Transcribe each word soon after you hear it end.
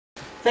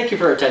Thank you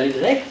for attending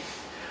today.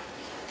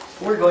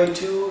 We're going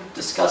to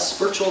discuss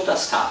virtual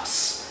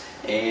desktops,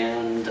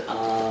 and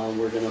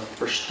we're going to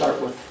first start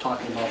with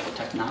talking about the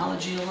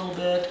technology a little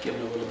bit,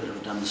 giving a little bit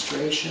of a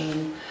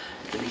demonstration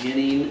at the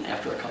beginning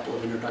after a couple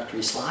of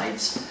introductory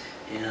slides,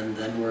 and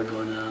then we're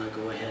going to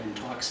go ahead and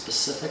talk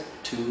specific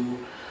to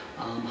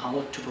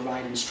how to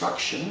provide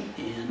instruction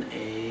in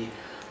a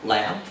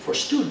lab for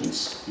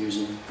students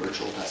using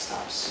virtual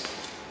desktops.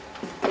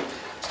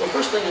 So the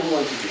first thing I'm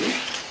going to do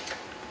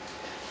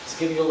is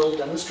give you a little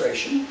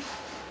demonstration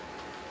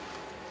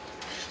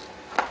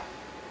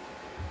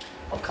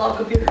of cloud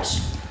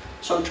computers.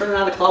 So I'm turning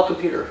on a cloud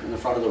computer in the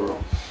front of the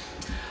room.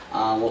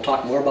 We'll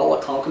talk more about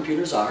what cloud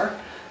computers are,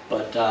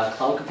 but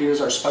cloud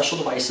computers are special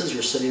devices,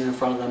 you're sitting in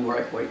front of them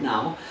right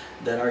now,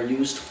 that are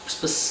used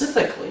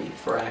specifically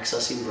for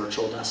accessing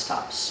virtual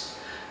desktops.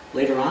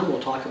 Later on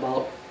we'll talk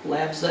about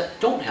labs that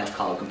don't have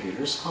cloud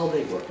computers, how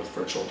they work with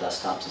virtual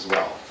desktops as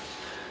well.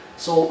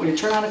 So when you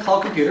turn on a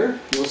cloud computer,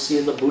 you'll see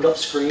the boot up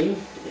screen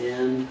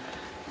and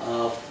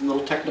a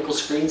little technical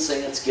screen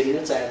saying it's getting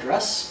its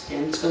address,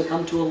 and it's going to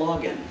come to a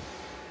login.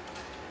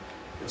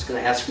 It's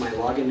going to ask for my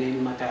login name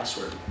and my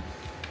password.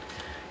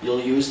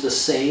 You'll use the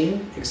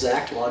same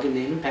exact login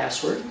name and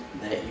password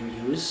that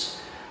you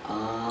use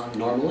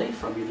normally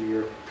from either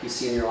your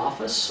PC in your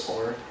office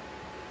or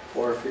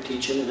if you're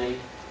teaching in a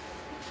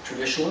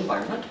traditional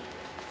environment.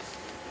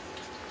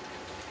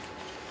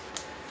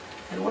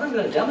 And what I'm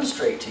going to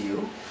demonstrate to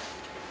you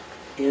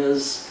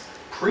is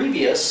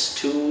previous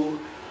to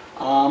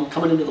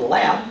coming into the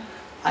lab,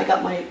 I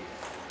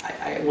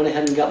went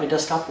ahead and got my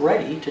desktop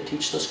ready to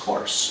teach this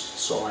course.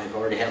 So I've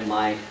already had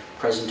my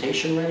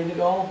presentation ready to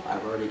go.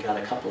 I've already got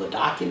a couple of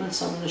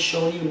documents I'm going to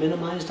show you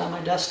minimized on my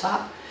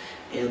desktop.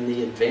 And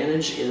the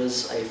advantage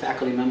is a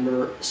faculty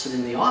member sitting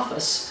in the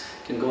office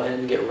can go ahead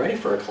and get ready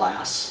for a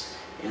class,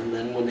 and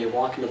then when they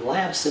walk into the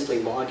lab,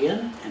 simply log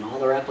in and all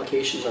their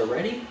applications are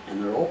ready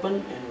and they're open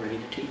and ready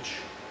to teach.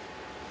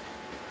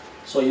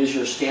 So use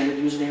your standard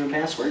username and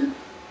password.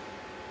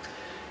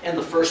 And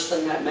the first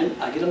thing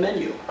I get a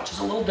menu, which is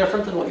a little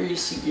different than what you're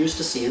used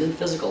to seeing in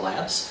physical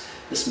labs.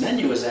 This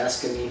menu is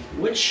asking me,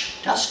 which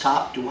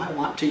desktop do I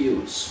want to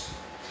use?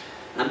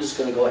 And I'm just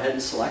going to go ahead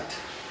and select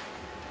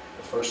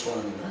the first one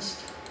on the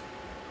list.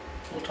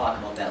 We'll talk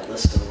about that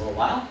list in a little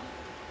while.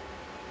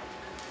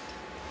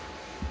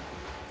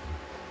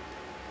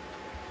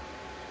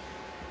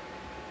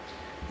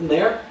 And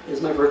there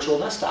is my virtual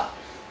desktop.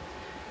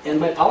 And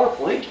my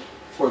PowerPoint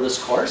for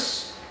this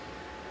course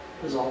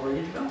is all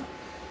ready to go.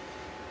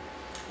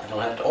 I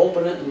don't have to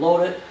open it and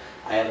load it.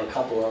 I have a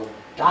couple of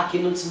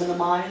documents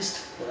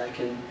minimized that I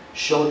can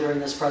show during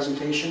this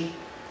presentation.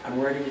 I'm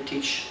ready to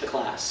teach the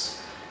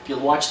class. If you'll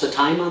watch the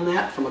time on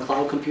that from a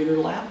cloud computer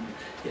lab,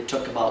 it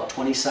took about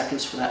 20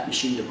 seconds for that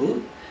machine to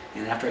boot.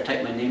 And after I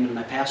typed my name and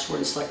my password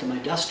and selected my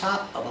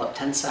desktop, about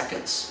 10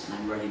 seconds, and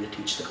I'm ready to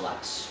teach the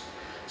class.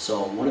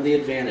 So one of the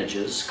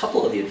advantages, a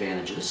couple of the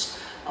advantages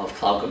of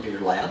cloud computer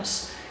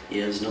labs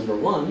is number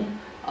one,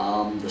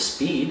 the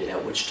speed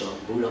at which to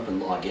boot up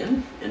and log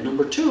in, and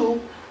number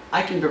two,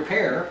 I can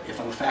prepare, if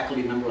I'm a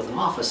faculty member with an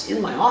office,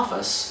 in my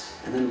office,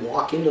 and then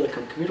walk into the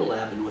computer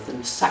lab, and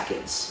within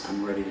seconds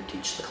I'm ready to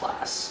teach the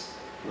class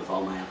with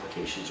all my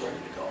applications ready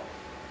to go.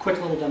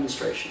 Quick little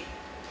demonstration.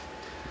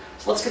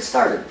 So let's get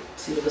started,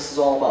 see what this is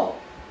all about.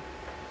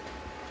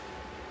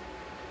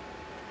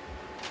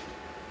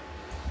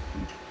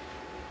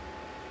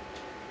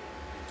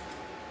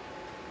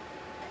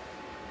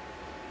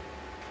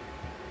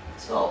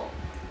 So,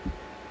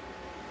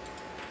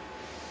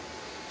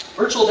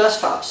 virtual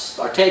desktops,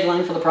 our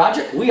tagline for the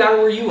project, we are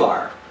where you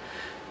are.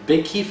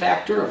 Big key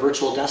factor of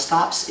virtual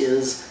desktops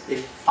is they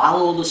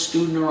follow the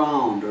student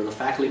around or the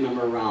faculty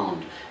member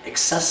around.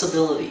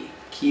 Accessibility,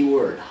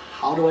 keyword.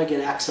 How do I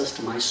get access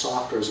to my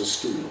software as a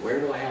student?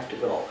 Where do I have to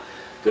go?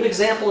 Good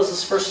example is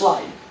this first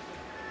slide.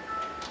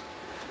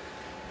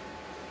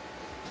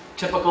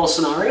 Typical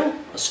scenario,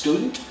 a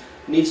student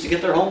needs to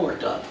get their homework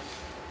done.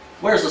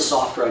 Where's the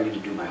software I need to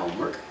do my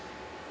homework?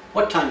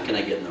 What time can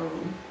I get in the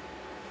room?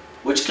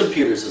 Which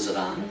computers is it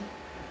on?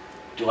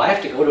 Do I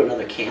have to go to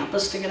another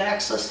campus to get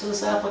access to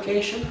this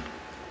application? It'd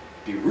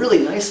be really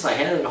nice if I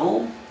had it at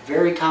home.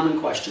 Very common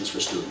questions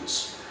for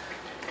students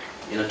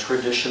in a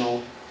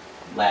traditional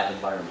lab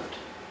environment.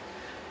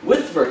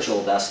 With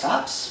virtual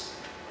desktops,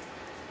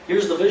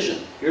 here's the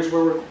vision. Here's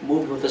where we're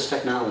moving with this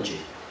technology.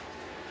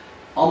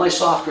 All my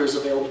software is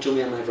available to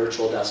me on my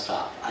virtual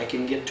desktop. I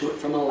can get to it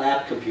from a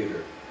lab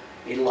computer,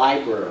 a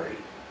library,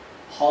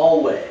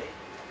 hallway.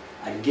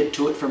 I can get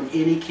to it from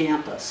any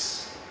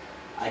campus.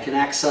 I can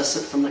access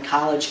it from the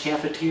college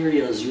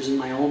cafeterias using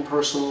my own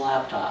personal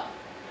laptop.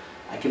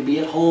 I can be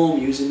at home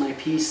using my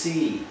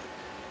PC,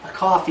 a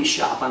coffee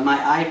shop on my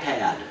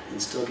iPad,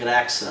 and still get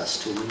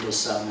access to Windows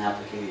 7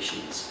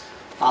 applications.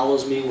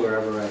 Follows me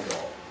wherever I go.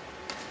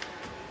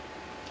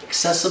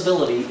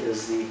 Accessibility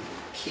is the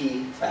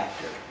key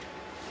factor.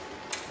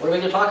 What are we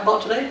going to talk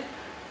about today?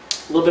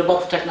 A little bit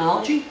about the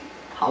technology,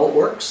 how it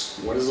works,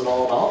 what is it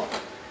all about.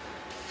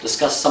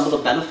 discuss some of the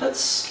benefits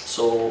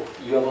so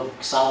you have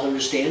a solid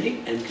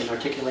understanding and can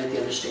articulate the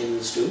understanding of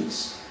the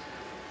students.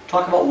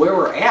 Talk about where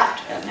we're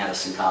at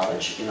Madison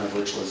College in our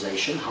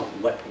virtualization,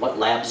 what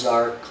labs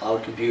are,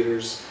 cloud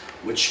computers,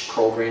 which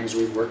programs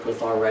we've worked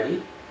with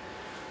already.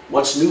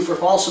 What's new for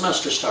fall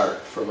semester start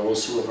for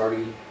those who have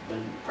already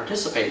been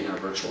participating in our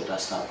virtual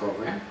desktop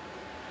program.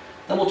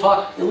 Then we'll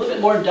talk a little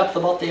bit more in depth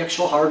about the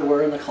actual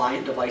hardware and the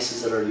client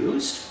devices that are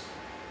used.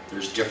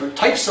 There's different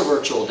types of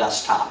virtual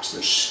desktops.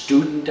 There's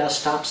student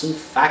desktops and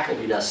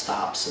faculty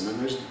desktops, and then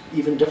there's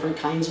even different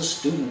kinds of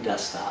student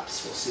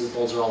desktops. We'll see what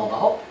those are all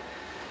about.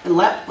 And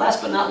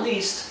last but not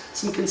least,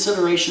 some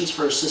considerations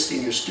for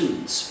assisting your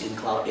students in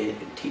cloud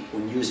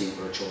when using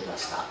virtual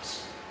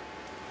desktops.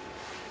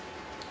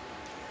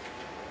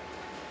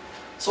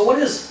 So what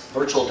is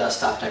virtual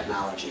desktop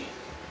technology?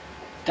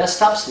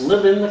 Desktops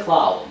live in the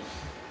cloud.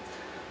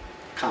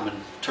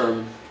 Common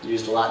term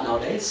used a lot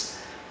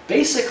nowadays.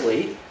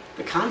 Basically,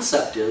 the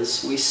concept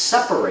is we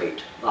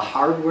separate the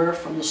hardware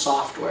from the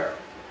software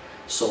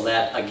so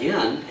that,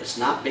 again, it's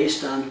not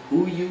based on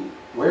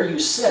where you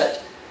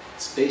sit,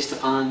 it's based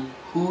upon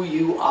who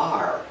you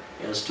are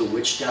as to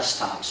which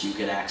desktops you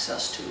get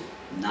access to,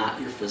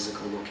 not your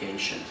physical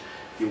location.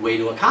 The way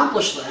to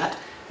accomplish that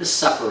is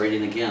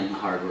separating, again, the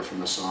hardware from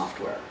the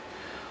software.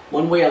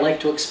 One way I like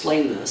to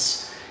explain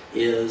this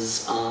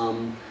is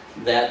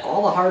that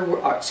all the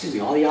hardware,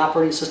 all the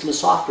operating system and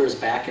software is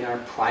back in our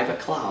private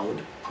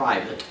cloud,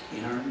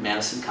 in our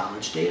Madison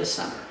College data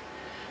center.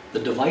 The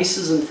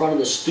devices in front of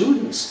the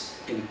students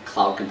in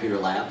cloud computer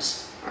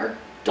labs are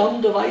dumb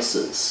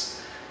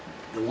devices.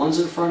 The ones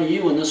in front of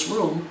you in this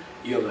room,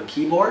 you have a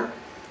keyboard,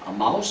 a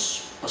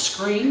mouse, a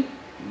screen,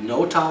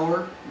 no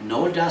tower,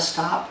 no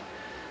desktop.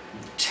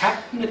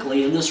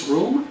 Technically in this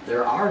room,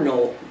 there are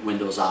no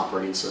Windows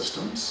operating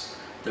systems,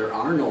 there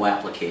are no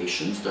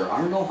applications, there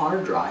are no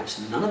hard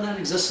drives, none of that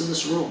exists in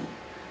this room.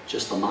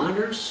 Just the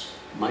monitors,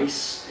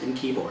 mice, and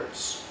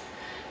keyboards.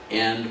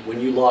 And when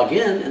you log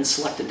in and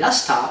select a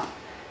desktop,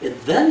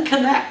 it then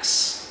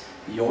connects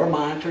your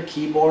monitor,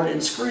 keyboard,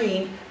 and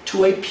screen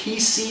to a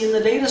PC in the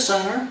data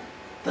center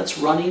that's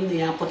running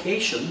the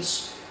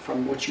applications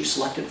from which you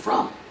selected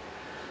from.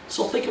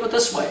 So think of it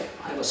this way.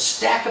 I have a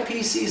stack of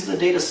PCs in the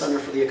data center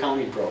for the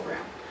accounting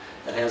program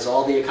that has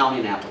all the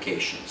accounting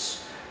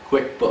applications.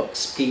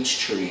 QuickBooks,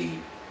 Peachtree,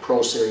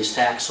 Pro Series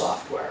tax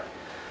software.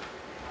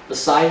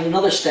 Beside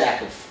another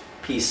stack of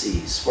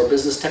PCs for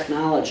business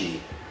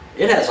technology,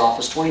 it has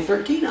Office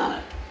 2013 on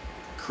it.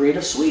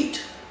 Creative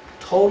Suite,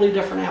 totally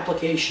different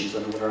applications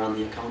than what are on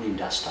the accounting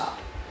desktop.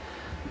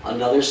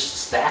 Another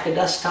stack of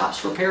desktops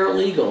for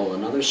paralegal,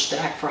 another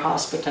stack for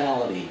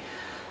hospitality.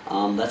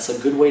 That's a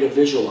good way to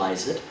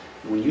visualize it.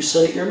 When you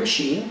sit at your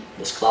machine,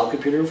 this cloud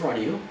computer in front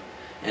of you,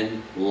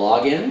 and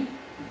log in,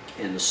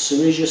 and as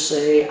soon as you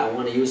say, I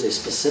want to use a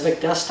specific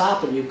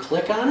desktop, and you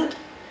click on it,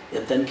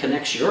 it then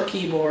connects your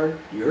keyboard,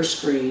 your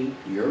screen,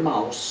 your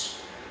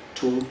mouse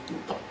to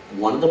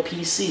one of the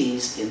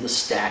PCs in the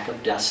stack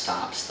of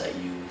desktops that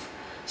you've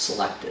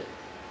selected.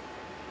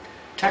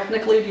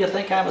 Technically, do you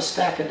think I have a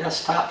stack of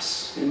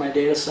desktops in my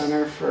data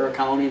center for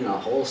accounting and a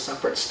whole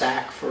separate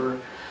stack for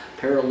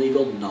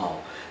paralegal?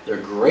 No. They're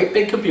great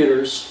big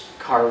computers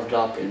carved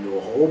up into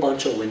a whole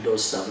bunch of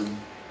Windows 7,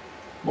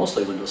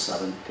 mostly Windows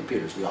 7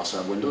 computers. We also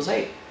have Windows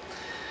 8.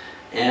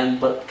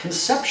 But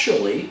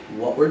conceptually,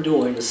 what we're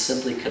doing is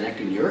simply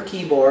connecting your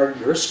keyboard,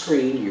 your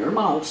screen, your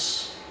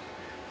mouse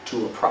to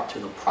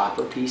the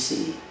proper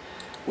PC,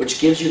 which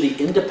gives you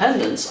the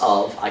independence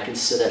of, I can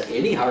sit at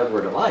any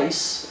hardware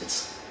device,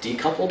 it's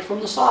decoupled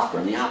from the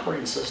software and the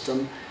operating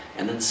system,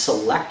 and then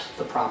select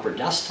the proper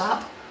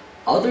desktop.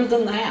 Other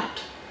than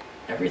that,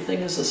 everything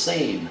is the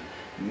same,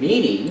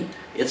 meaning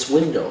it's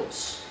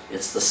Windows.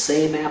 It's the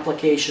same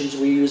applications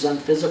we use on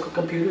physical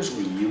computers,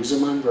 we use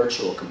them on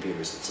virtual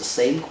computers. It's the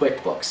same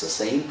QuickBooks, the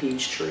same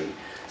Peachtree,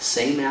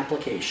 same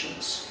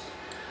applications.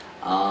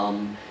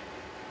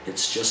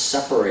 It's just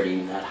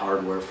separating that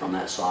hardware from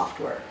that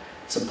software.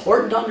 It's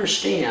important to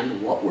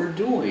understand what we're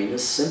doing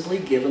is simply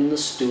giving the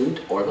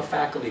student or the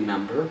faculty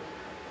member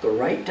the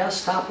right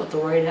desktop with the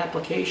right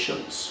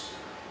applications.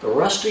 The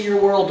rest of your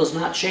world does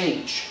not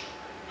change.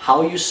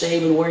 How you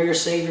save and where you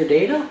save your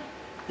data,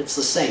 it's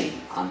the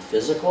same on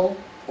physical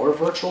or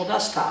virtual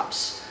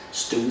desktops.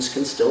 Students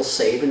can still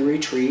save and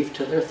retrieve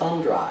to their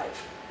thumb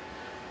drive.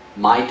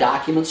 My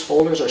Documents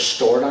folders are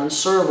stored on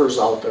servers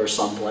out there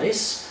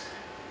someplace.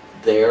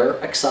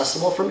 They're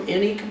accessible from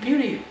any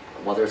computer,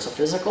 whether it's a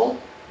physical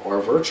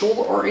or virtual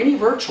or any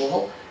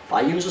virtual. If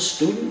I use a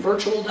student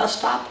virtual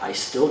desktop, I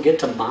still get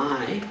to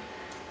my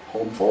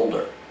home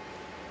folder.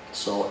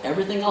 So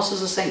everything else is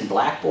the same.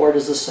 Blackboard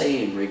is the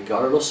same,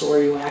 regardless of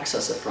where you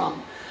access it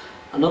from.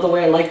 Another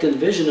way I like to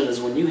envision it is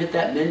when you hit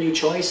that menu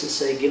choice and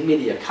say, give me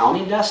the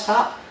accounting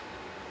desktop,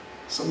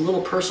 some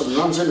little person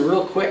runs in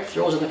real quick,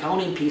 throws an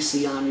accounting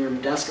PC on your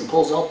desk and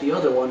pulls out the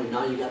other one, and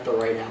now you got the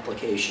right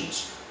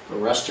applications. The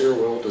rest of your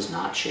world does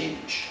not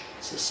change.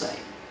 It's the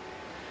same.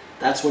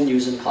 That's when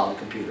using cloud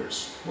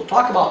computers. We'll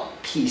talk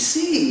about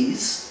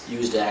PCs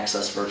used to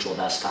access virtual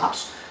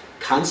desktops.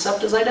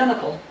 Concept is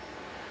identical.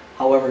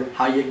 However,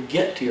 how you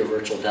get to your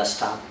virtual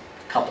desktop,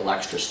 a couple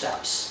extra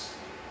steps.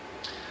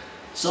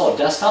 So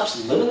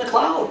desktops live in the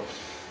cloud.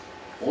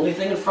 Only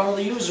thing in front of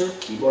the user,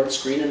 keyboard,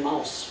 screen, and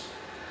mouse.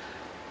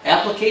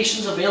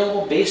 Applications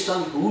available based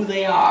on who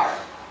they are,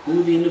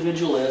 who the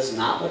individual is,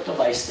 not what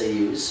device they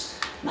use.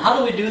 And how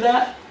do we do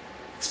that?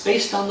 It's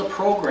based on the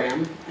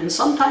program, and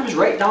sometimes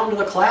right down to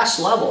the class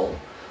level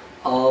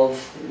of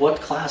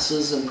what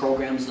classes and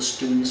programs the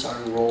students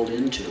are enrolled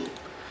into.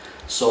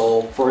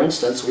 So, for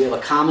instance, we have a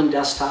common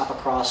desktop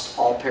across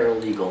all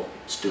paralegal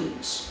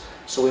students.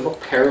 So we have a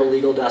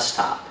paralegal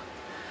desktop.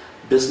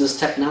 Business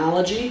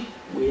technology,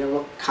 we have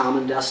a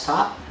common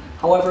desktop.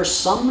 However,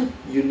 some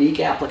unique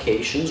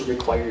applications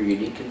require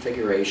unique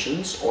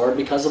configurations, or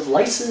because of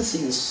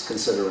licensing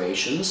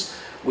considerations,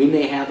 we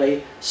may have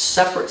a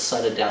separate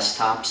set of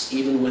desktops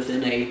even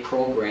within a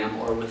program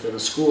or within a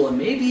school, and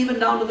maybe even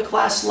down to the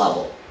class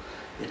level.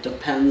 It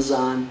depends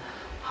on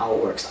how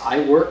it works.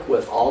 I work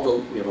with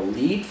we have a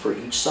lead for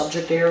each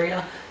subject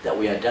area that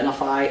we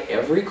identify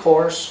every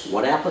course,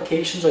 what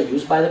applications are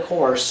used by the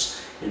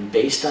course, and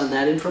based on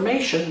that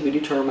information, we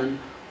determine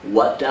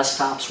what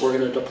desktops we're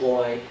going to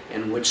deploy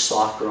and which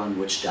software on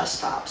which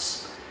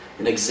desktops.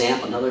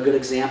 Another good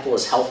example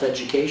is health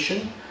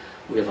education.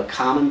 We have a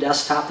common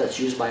desktop that's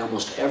used by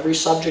almost every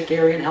subject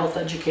area in health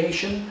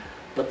education,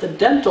 but the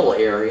dental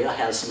area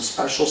has some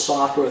special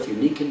software with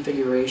unique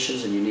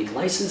configurations and unique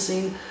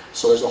licensing,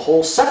 so there's a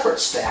whole separate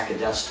stack of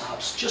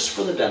desktops just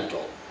for the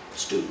dental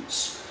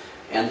students.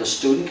 And the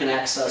student can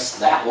access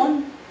that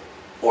one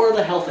or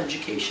the health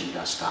education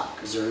desktop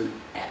because they're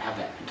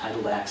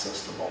entitled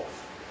access to both.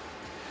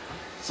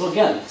 So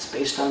again, it's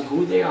based on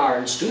who they are,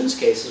 in students'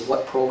 cases,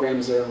 what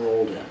programs they're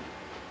enrolled in.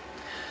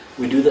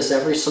 We do this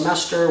every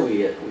semester.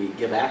 We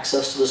give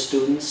access to the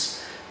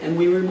students, and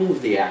we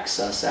remove the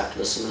access after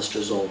the semester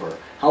is over.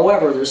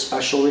 However, there's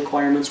special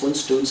requirements when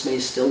students may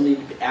still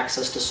need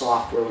access to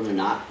software when they're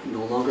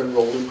no longer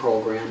enrolled in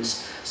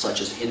programs,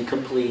 such as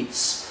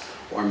incompletes,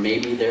 or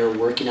maybe they're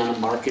working on a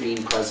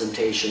marketing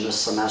presentation this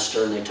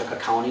semester and they took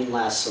accounting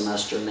last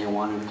semester and they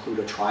want to include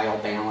a trial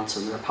balance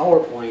in their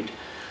PowerPoint.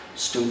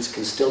 Students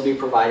can still be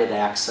provided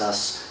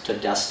access to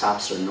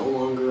desktops that are no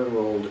longer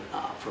enrolled,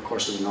 for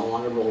courses no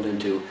longer enrolled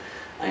into,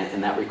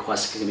 and that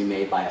request can be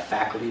made by a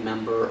faculty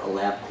member, a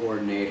lab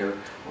coordinator,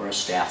 or a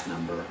staff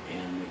member,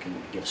 and we can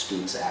give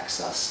students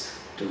access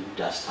to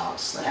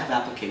desktops that have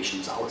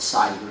applications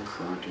outside of their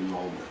current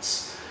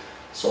enrollments.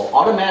 So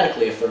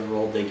automatically, if they're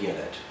enrolled, they get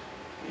it.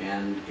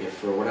 And if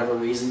for whatever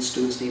reason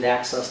students need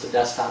access to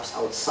desktops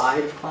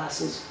outside of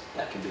classes,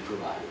 that can be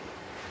provided.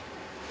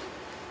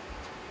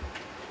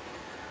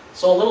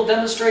 So a little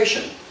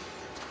demonstration.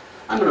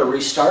 I'm going to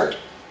restart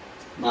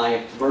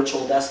my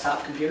virtual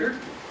desktop computer.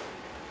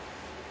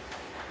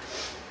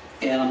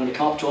 And I'm going to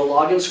come up to a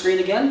login screen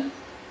again.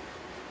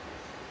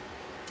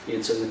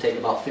 It's going to take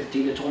about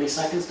 15 to 20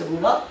 seconds to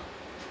boot up.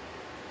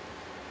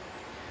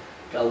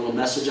 Got a little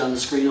message on the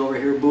screen over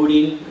here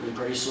booting, and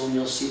pretty soon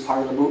you'll see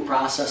part of the boot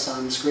process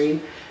on the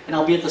screen. And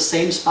I'll be at the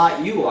same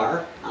spot you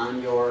are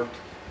on your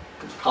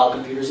cloud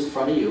computers in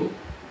front of you.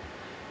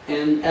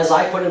 And as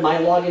I put in my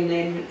login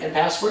name and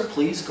password,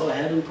 please go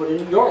ahead and put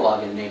in your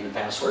login name and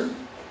password.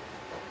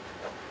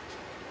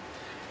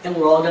 And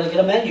we're all going to get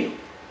a menu.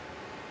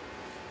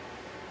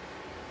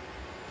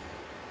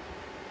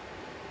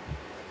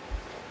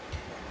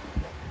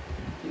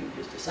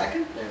 Just a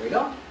second. There we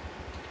go.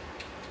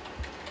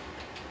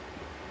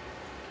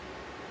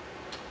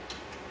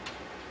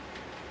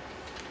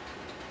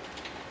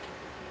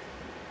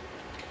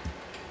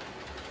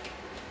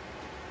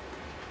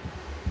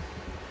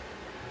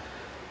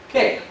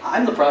 Okay,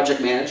 I'm the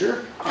project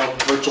manager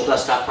of Virtual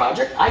Desktop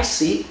Project. I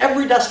see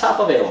every desktop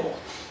available.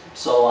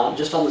 So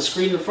just on the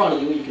screen in front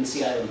of you, you can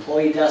see I have an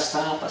employee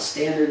desktop, a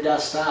standard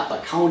desktop,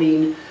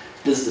 accounting,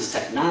 business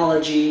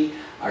technology,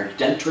 our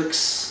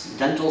Dentrix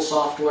dental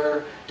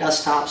software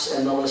desktops,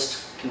 and the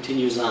list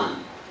continues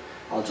on.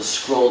 I'll just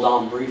scroll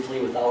down briefly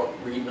without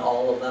reading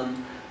all of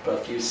them, but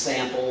a few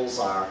samples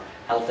are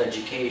health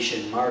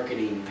education,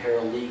 marketing,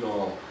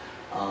 paralegal,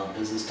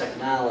 business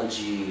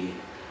technology.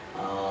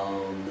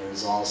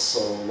 There's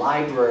also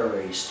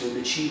library, student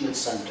achievement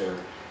center,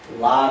 a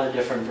lot of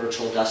different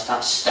virtual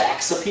desktops,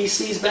 stacks of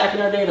PCs back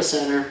in our data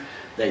center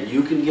that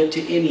you can get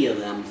to any of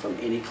them from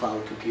any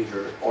cloud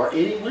computer or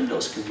any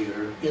Windows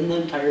computer in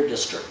the entire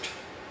district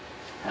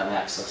have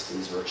access to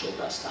these virtual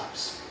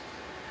desktops.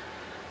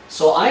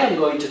 So I am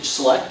going to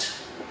select,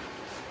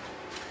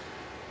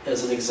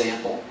 as an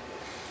example,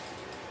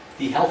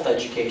 the health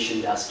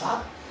education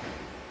desktop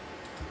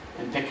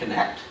and pick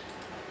connect.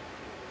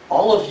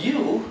 All of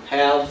you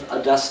have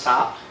a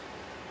desktop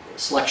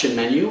selection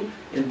menu,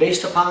 and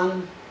based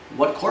upon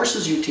what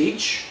courses you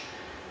teach,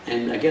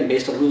 and again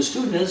based on who the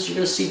student is, you're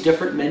going to see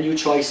different menu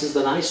choices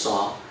than I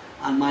saw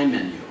on my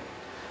menu.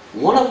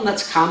 One of them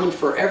that's common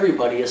for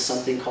everybody is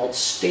something called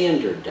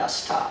standard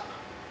desktop.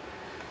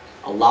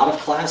 A lot of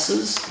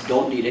classes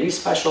don't need any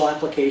special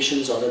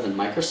applications other than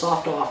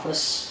Microsoft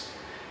Office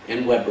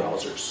and web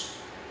browsers.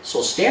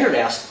 So standard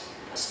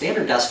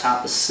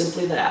desktop is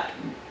simply that.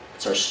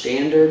 It's our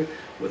standard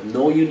with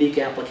no unique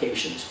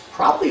applications.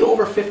 Probably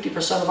over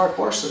 50% of our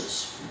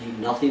courses need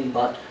nothing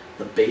but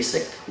the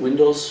basic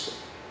Windows,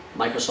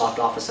 Microsoft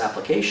Office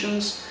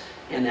applications,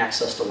 and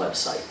access to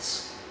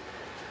websites.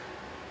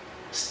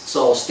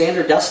 So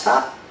standard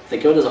desktop,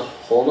 think of it as a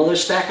whole other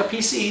stack of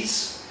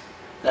PCs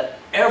that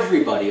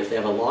everybody, if they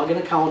have a login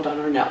account on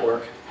our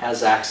network,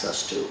 has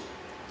access to.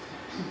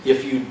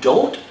 If you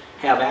don't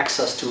have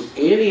access to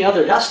any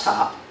other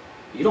desktop,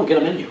 you don't get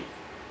a menu.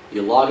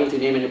 You log in with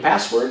your name and your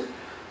password,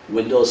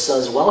 Windows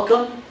says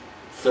welcome,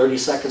 30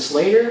 seconds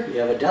later you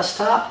have a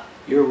desktop,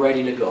 you're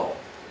ready to go.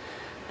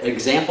 An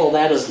example of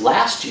that is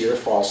last year,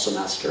 fall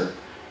semester,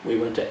 we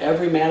went to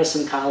every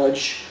Madison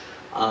College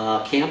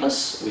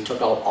campus. We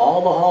took out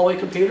all the hallway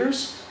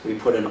computers. We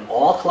put in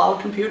all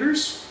cloud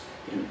computers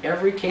in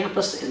every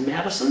campus in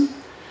Madison.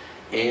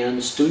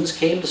 And students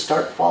came to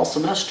start fall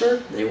semester.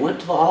 They went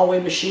to the hallway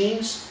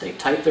machines. They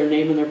typed their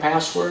name and their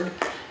password.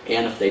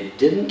 And if they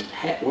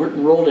weren't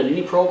enrolled in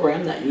any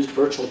program that used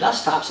virtual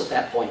desktops at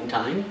that point in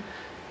time,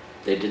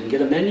 they didn't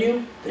get a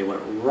menu. They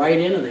went right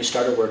in and they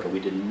started working. We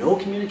did no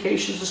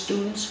communications to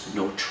students,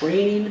 no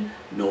training,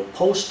 no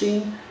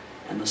posting,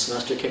 and the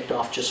semester kicked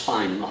off just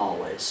fine in the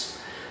hallways.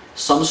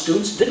 Some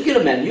students did get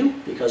a menu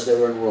because they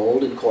were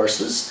enrolled in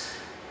courses.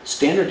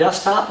 Standard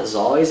desktop is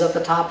always at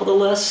the top of the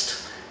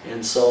list,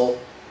 and so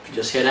if you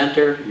just hit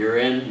enter, you're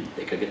in.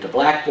 They could get to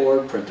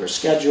Blackboard, print their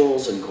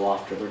schedules, and go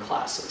off to their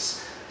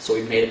classes. So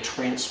we made it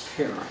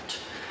transparent.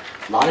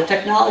 A lot of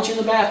technology in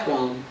the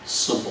background,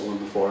 simple in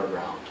the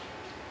foreground.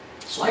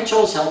 So I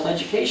chose Health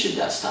Education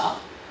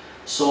Desktop.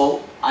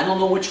 So I don't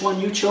know which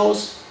one you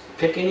chose.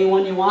 Pick any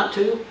one you want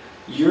to.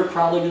 You're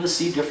probably going to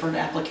see different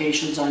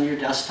applications on your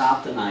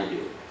desktop than I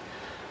do.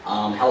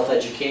 Health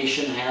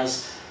Education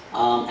has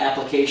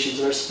applications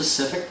that are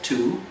specific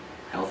to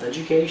health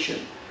education.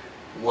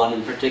 One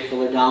in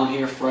particular down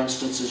here, for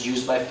instance, is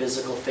used by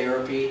physical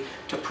therapy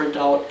to print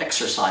out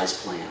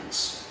exercise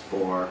plans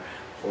for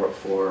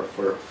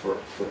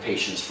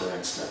patients, for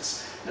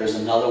instance. There's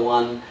another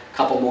one, a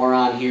couple more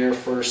on here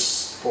for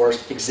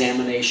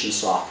examination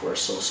software,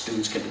 so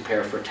students can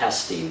prepare for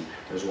testing.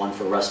 There's one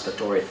for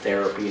respiratory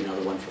therapy,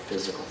 another one for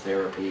physical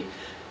therapy.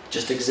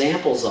 Just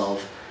examples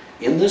of,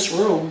 in this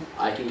room,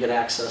 I can get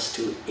access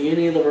to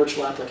any of the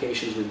virtual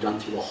applications we've done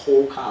through the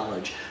whole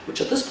college,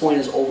 which at this point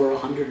is over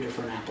 100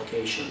 different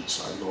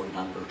applications are loaded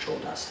on virtual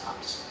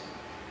desktops.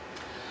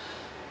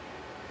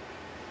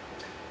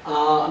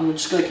 I'm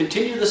just going to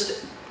continue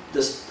this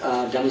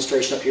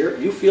demonstration up here.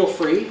 You feel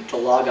free to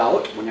log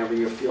out whenever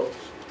you feel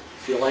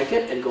like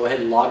it, and go ahead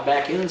and log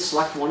back in and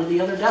select one of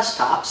the other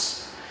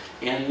desktops.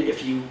 And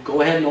if you go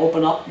ahead and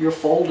open up your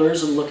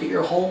folders and look at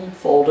your home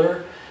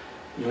folder,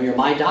 you know, your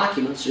My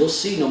Documents, you'll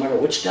see no matter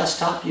which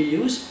desktop you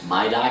use,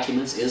 My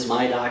Documents is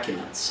My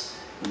Documents.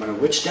 No matter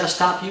which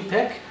desktop you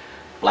pick,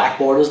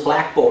 Blackboard is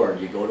Blackboard.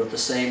 You go to it the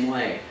same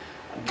way.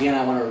 Again,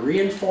 I want to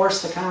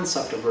reinforce the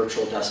concept of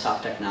virtual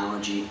desktop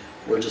technology.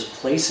 We're just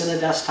placing a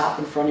desktop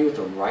in front of you with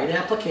the right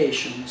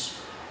applications.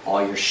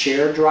 All your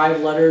shared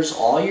drive letters,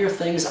 all your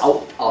things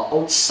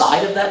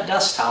outside of that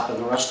desktop and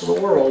the rest of the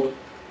world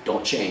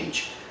don't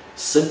change.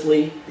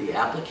 Simply the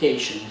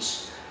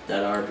applications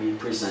that are being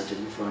presented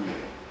in front of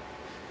you.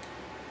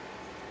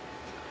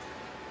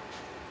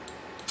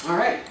 All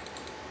right.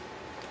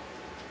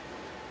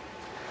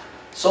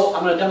 So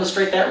I'm going to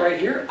demonstrate that right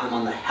here. I'm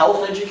on the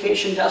Health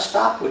Education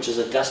Desktop, which is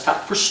a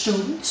desktop for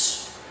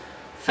students.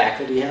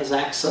 Faculty has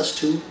access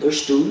to their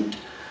student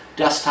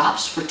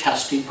desktops for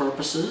testing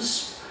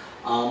purposes.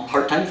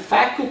 Part-time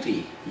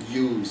faculty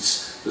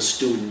use the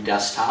student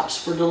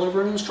desktops for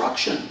delivering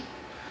instruction.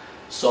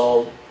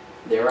 So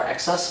they're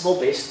accessible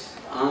based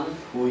on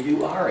who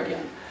you are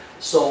again.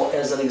 So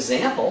as an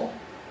example,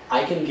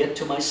 I can get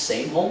to my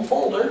same home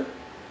folder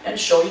and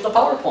show you the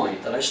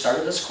PowerPoint that I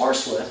started this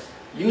course with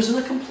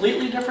using a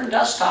completely different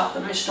desktop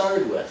than I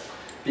started with,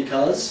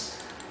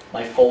 because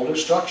my folder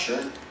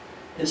structure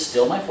is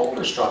still my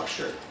folder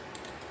structure.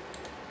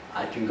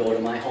 I can go to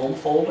my home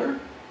folder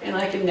and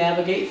I can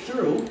navigate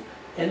through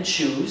and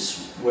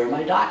choose where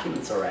my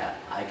documents are at.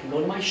 I can go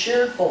to my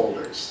shared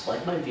folders,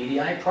 like my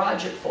VDI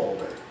project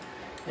folder,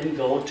 and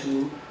go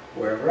to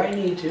wherever I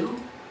need to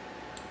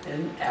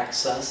and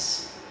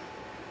access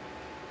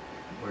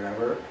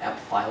wherever app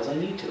files I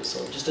need to.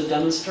 So just a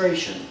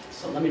demonstration.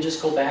 So let me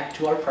just go back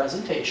to our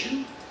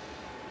presentation.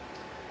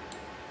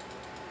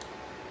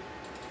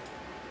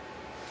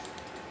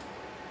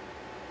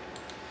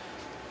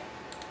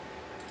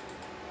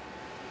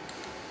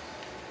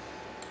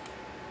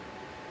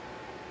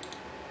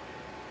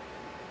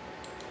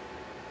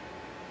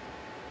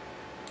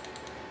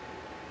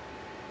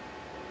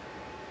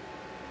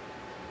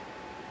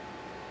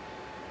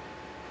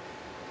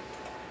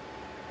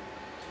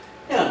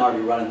 And I'm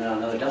already running that on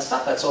another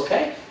desktop. That's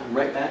okay. I'm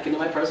right back into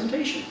my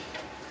presentation.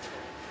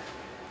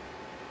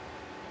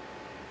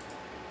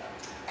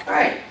 All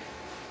right.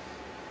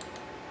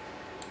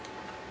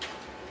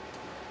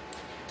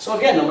 So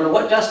again, no matter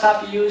what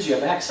desktop you use, you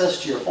have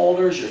access to your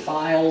folders, your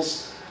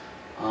files,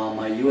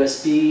 my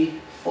USB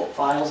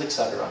files,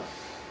 etc.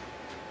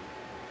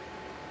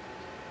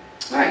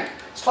 All right.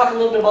 Let's talk a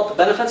little bit about the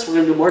benefits. We're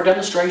going to do more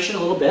demonstration a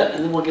little bit,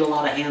 and then we'll get a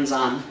lot of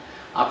hands-on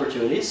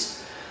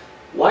opportunities.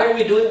 Why are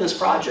we doing this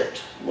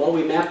project? Well,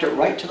 we mapped it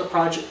right to the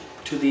project,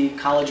 to the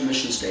college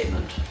mission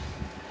statement.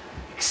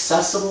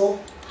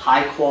 Accessible,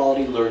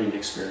 high-quality learning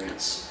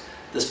experience.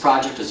 This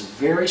project is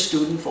very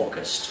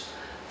student-focused.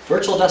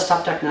 Virtual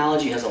desktop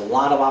technology has a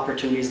lot of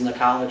opportunities in the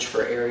college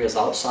for areas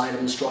outside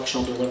of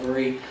instructional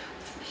delivery,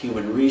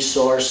 human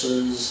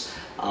resources,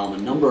 a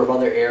number of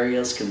other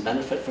areas can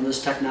benefit from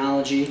this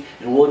technology,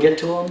 and we'll get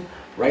to them.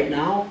 Right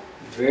now,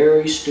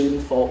 very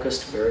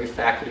student-focused, very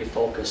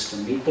faculty-focused to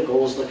meet the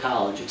goals of the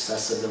college,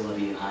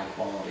 accessibility and high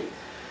quality.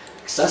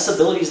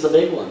 Accessibility is the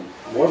big one.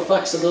 More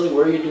flexibility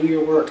where you do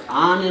your work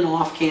on and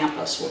off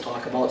campus. We'll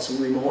talk about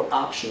some remote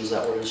options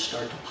that we're going to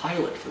start to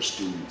pilot for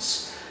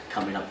students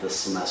coming up this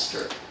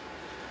semester.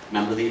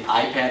 Remember the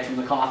iPad from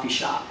the coffee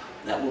shop.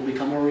 That will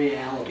become a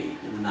reality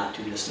in the not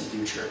too distant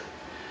future.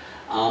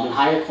 And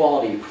higher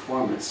quality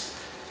performance.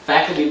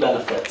 Faculty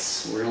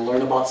benefits. We're going to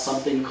learn about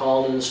something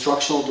called an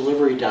instructional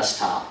delivery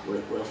desktop.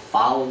 We'll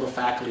follow the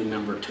faculty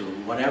member to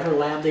whatever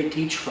lab they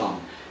teach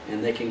from,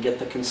 and they can get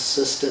the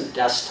consistent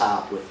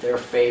desktop with their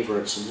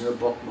favorites and their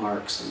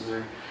bookmarks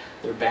and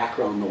their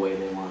background the way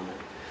they want it.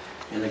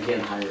 And again,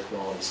 higher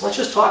quality. So let's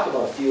just talk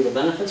about a few of the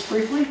benefits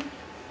briefly.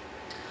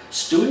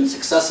 Students'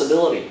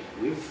 accessibility.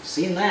 We've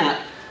seen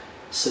that.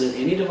 Sit at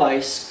any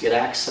device, get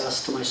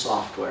access to my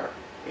software,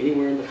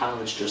 anywhere in the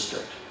college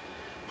district.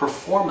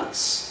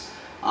 Performance.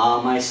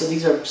 I said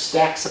these are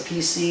stacks of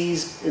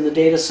PCs in the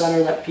data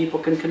center that people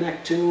can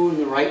connect to, and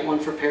the right one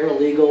for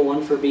paralegal,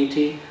 one for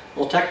BT.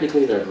 Well,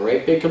 technically they're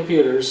great big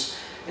computers,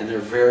 and they're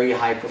very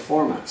high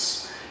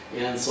performance.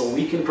 And so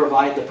we can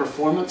provide the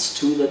performance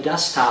to the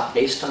desktop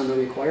based on the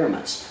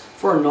requirements.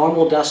 For a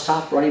normal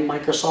desktop running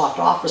Microsoft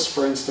Office,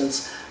 for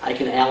instance, I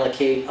can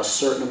allocate a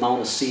certain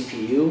amount of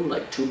CPU,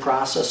 like 2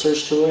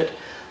 processors to it,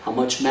 how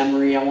much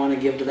memory I want to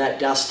give to that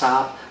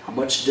desktop, how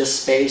much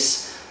disk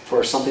space.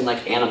 For something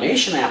like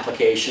animation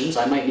applications,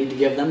 I might need to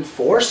give them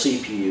 4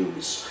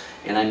 CPUs,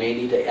 and I may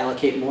need to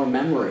allocate more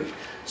memory.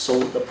 So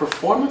the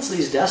performance of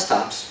these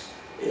desktops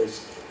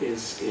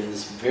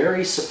is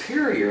very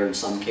superior in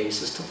some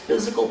cases to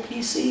physical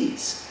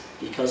PCs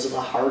because of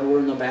the hardware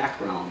in the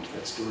background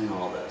that's doing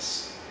all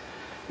this.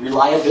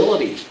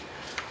 Reliability.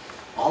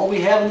 All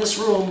we have in this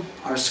room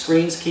are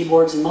screens,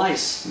 keyboards, and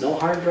mice. No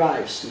hard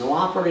drives, no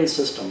operating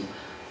system.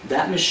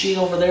 That machine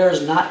over there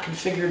is not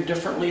configured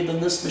differently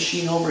than this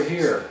machine over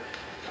here.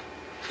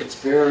 It's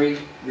very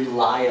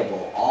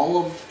reliable.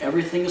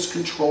 Everything is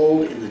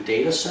controlled in the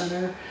data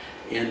center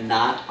and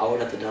not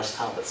out at the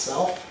desktop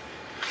itself.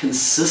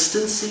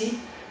 Consistency.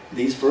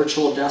 These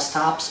virtual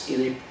desktops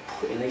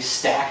in a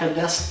stack of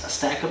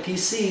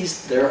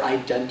PCs, they're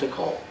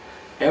identical.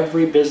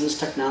 Every business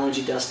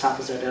technology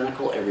desktop is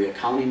identical. Every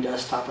accounting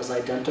desktop is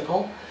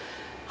identical.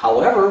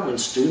 However, when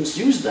students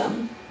use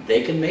them,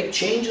 they can make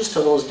changes to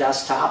those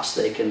desktops.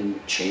 They can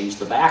change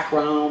the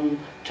background.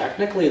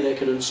 Technically, they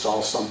could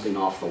install something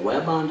off the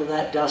web onto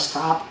that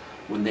desktop.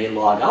 When they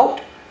log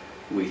out,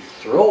 we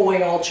throw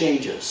away all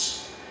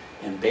changes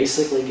and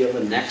basically give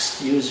the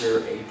next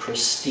user a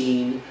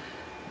pristine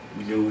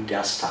new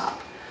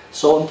desktop.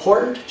 So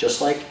important,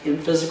 just like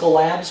in physical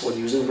labs, when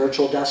using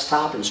virtual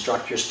desktop,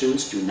 instruct your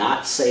students, do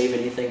not save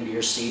anything to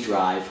your C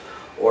drive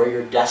or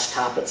your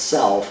desktop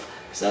itself,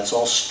 because that's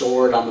all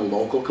stored on the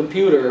local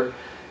computer.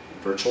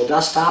 Virtual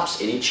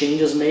desktops, any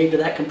changes made to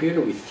that computer,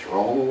 we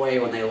throw them away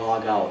when they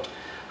log out.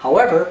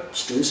 However,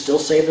 students still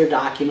save their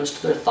documents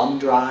to their thumb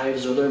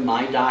drives or their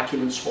My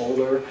Documents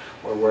folder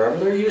or wherever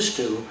they're used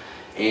to,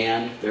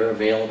 and they're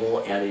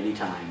available at any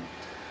time.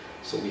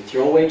 So we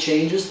throw away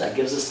changes. That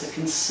gives us the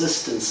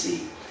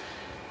consistency.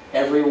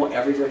 Every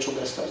virtual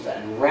desktop does that.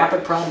 And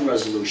rapid problem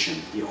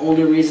resolution. The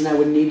only reason I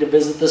would need to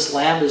visit this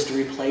lab is to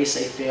replace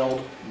a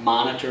failed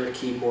monitor,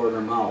 keyboard, or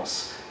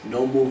mouse.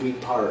 No moving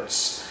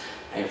parts.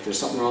 And if there's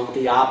something wrong with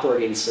the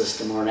operating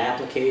system or an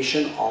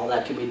application, all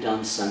that can be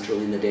done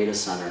centrally in the data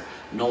center.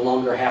 No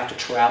longer have to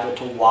travel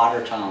to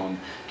Watertown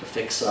to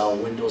fix a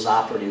Windows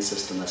operating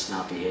system that's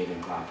not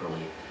behaving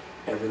properly.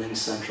 Everything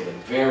centrally.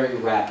 Very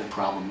rapid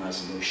problem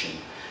resolution.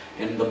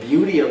 And the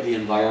beauty of the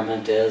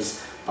environment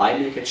is, if I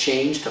make a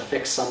change to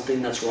fix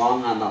something that's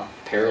wrong on the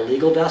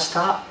paralegal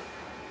desktop,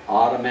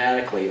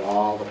 automatically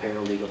all the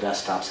paralegal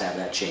desktops have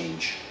that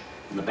change.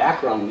 In the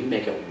background, we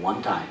make it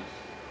one time,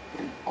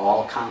 and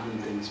all common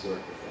things work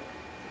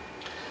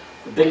with it.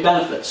 The big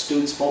benefit,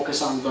 students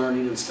focus on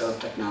learning instead of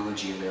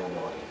technology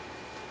availability.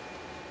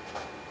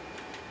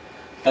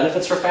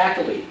 Benefits for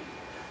faculty.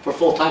 For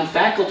full-time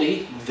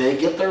faculty, they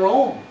get their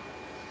own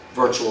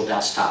virtual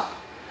desktop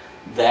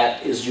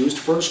that is used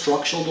for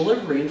instructional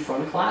delivery in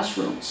front of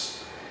classrooms.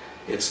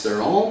 It's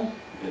their own,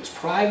 it's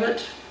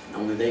private,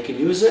 only they can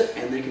use it,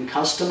 and they can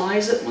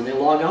customize it. When they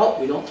log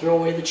out, we don't throw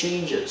away the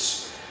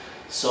changes.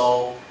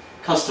 So,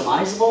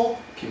 customizable,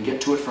 can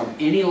get to it from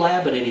any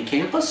lab at any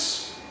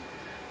campus.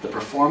 The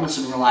performance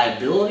and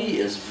reliability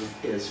is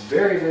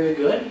very, very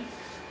good.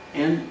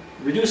 And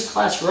reduced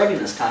class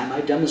readiness time,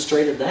 I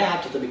demonstrated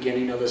that at the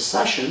beginning of this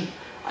session.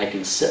 I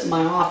can sit in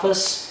my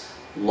office,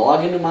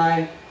 log into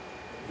my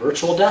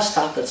virtual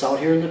desktop that's out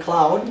here in the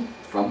cloud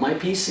from my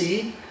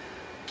PC,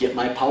 get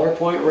my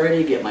PowerPoint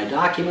ready, get my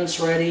documents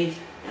ready,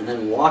 and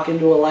then walk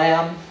into a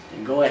lab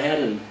and go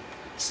ahead and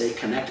say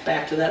connect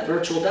back to that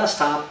virtual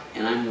desktop,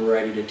 and I'm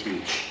ready to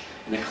teach.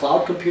 In a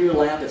cloud computer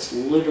lab, it's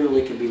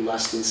literally can be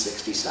less than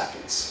 60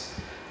 seconds.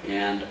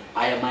 And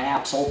I have my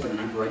apps open and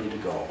I'm ready to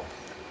go.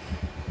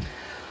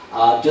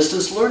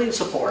 Distance learning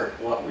support.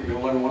 What we're going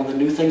to learn, one of the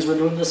new things we're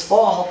doing this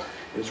fall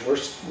is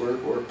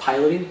we're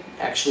piloting,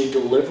 actually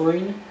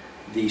delivering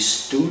the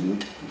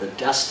student the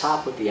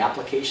desktop with the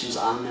applications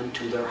on them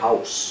to their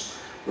house.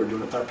 We're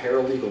doing it with our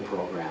paralegal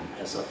program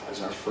as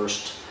our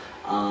first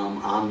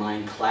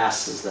online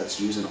classes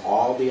that's using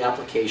all the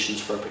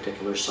applications for a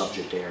particular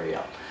subject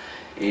area.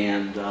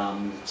 And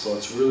so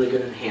it's really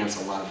going to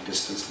enhance a lot of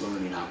distance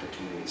learning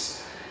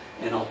opportunities.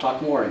 And I'll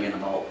talk more again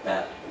about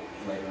that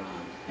later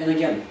on. And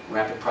again,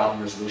 rapid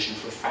problem resolution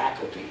for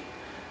faculty.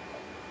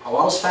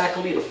 Allows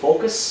faculty to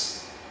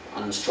focus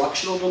on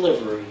instructional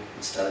delivery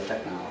instead of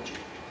technology.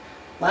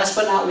 Last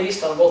but not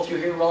least, I'll go through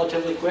here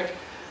relatively quick.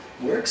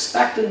 We're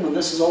expecting, when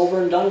this is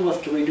over and done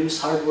with, to reduce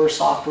hardware,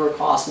 software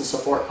costs, and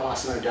support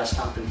costs in our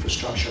desktop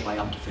infrastructure by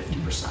up to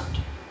 50%.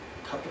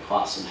 Cut the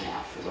costs in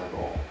half is our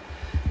goal.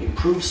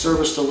 Improve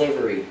service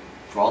delivery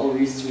for all the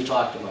reasons we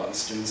talked about, and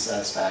student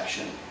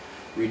satisfaction.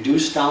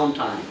 Reduce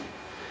downtime.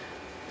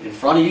 In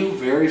front of you,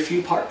 very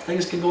few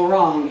things can go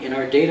wrong. In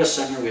our data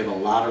center, we have a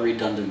lot of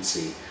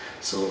redundancy.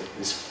 So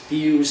as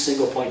few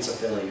single points of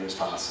failure as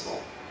possible.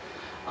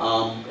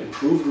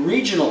 Improved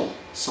regional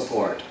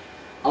support.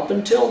 Up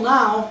until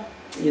now,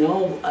 you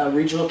know, a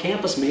regional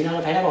campus may not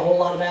have had a whole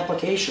lot of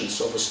applications.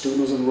 So if a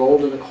student was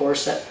enrolled in a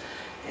course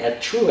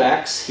at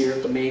Truax here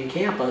at the main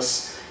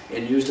campus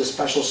and used a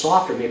special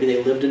software, maybe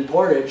they lived in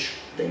Portage,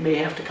 they may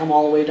have to come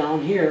all the way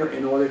down here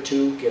in order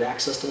to get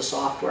access to the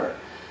software.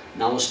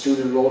 Now a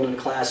student enrolled in a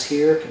class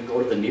here can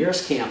go to the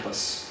nearest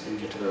campus and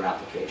get to their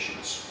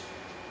applications.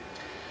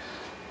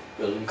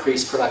 It'll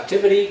increase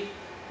productivity,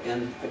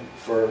 and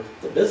for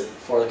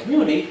the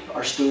community,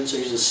 our students are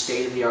using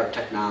state-of-the-art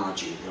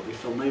technology. They'll be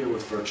familiar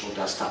with virtual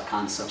desktop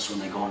concepts when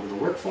they go into the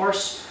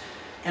workforce,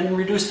 and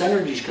reduced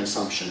energy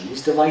consumption.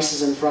 These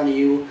devices in front of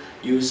you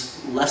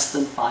use less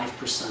than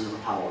 5% of the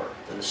power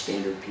that a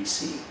standard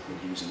PC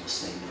would use in the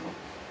same room.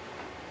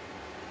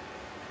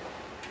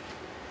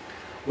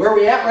 Where are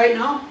we at right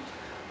now?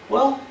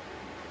 Well,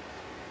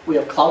 we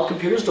have cloud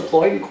computers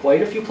deployed in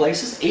quite a few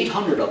places,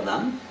 800 of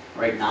them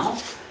right now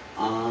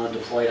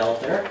deployed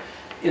out there,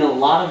 in a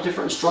lot of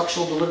different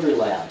instructional delivery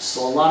labs.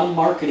 So a lot of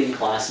marketing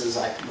classes,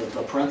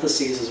 the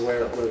parentheses is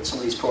where some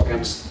of these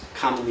programs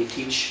commonly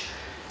teach.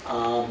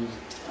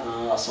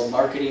 So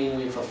marketing,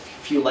 we have a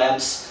few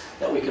labs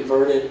that we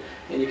converted,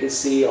 and you can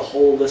see a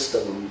whole list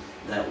of them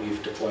that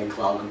we've deployed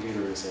cloud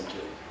computers into.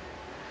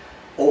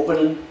 Open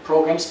and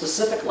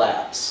program-specific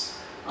labs.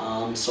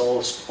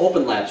 So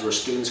open labs where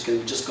students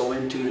can just go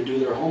into to do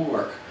their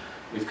homework.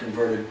 We've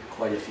converted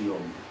quite a few of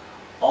them.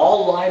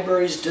 All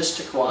libraries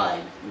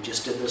district-wide. We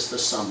just did this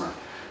summer.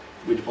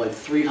 We deployed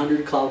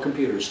 300 cloud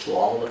computers to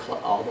all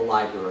the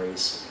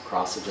libraries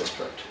across the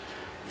district.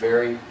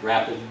 Very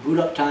rapid boot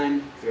up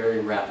time, very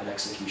rapid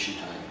execution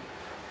time.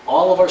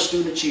 All of our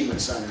student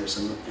achievement centers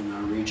in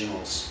our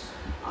regionals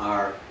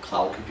are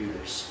cloud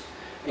computers.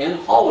 And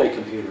hallway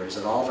computers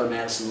at all of our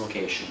Madison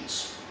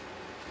locations.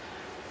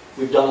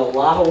 We've done a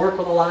lot of work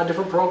with a lot of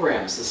different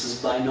programs. This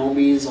is by no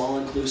means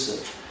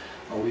all-inclusive.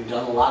 We've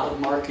done a lot of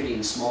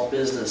marketing, small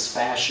business,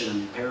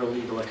 fashion,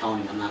 paralegal,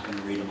 accounting. I'm not going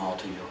to read them all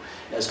to you.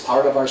 As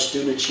part of our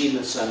Student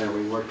Achievement Center,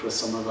 we worked with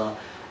some of the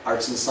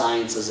arts and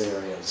sciences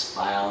areas,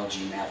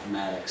 biology,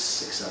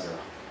 mathematics, etc.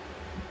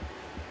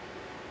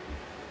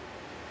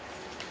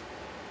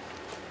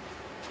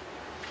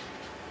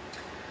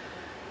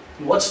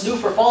 What's new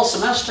for fall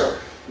semester?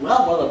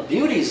 Well, one of the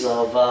beauties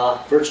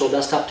of virtual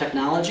desktop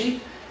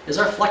technology is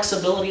our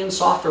flexibility in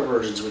software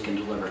versions we can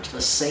deliver to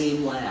the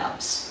same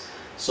labs.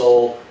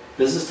 So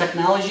business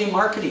technology and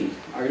marketing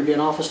are going to be in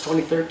Office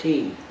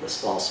 2013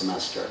 this fall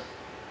semester.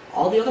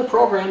 All the other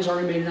programs are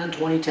remaining on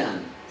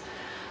 2010.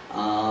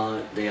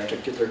 They have to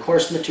get their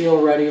course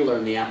material ready,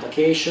 learn the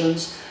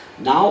applications.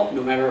 Now,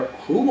 no matter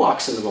who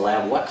walks into the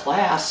lab, what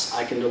class,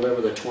 I can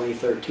deliver the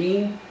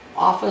 2013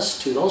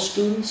 Office to those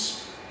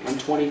students and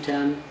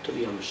 2010 to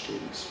the other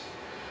students,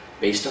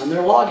 based on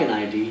their login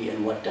ID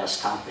and what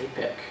desktop they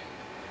pick.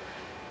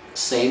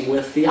 Same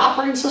with the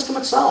operating system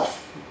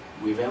itself.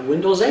 We've had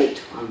Windows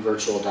 8 on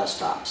virtual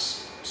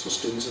desktops. So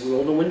students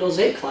enrolled in a Windows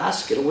 8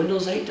 class get a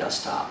Windows 8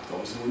 desktop.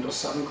 Those in Windows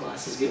 7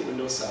 classes get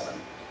Windows 7.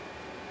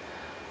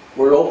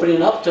 We're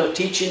opening up to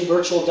teaching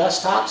virtual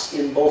desktops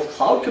in both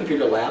cloud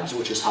computer labs,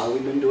 which is how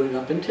we've been doing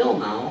up until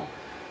now,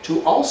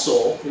 to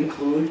also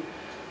include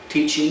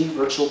teaching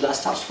virtual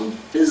desktops from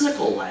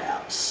physical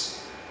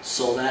labs,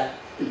 so that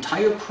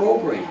entire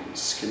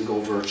programs can go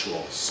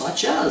virtual,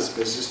 such as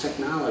business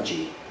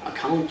technology,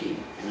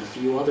 accounting, and a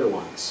few other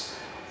ones.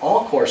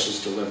 All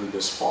courses delivered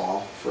this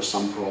fall for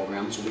some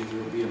programs will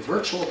be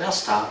virtual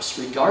desktops,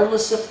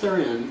 regardless if they're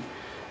in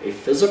a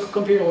physical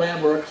computer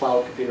lab or a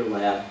cloud computer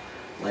lab.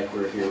 like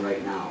we're here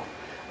right now.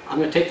 I'm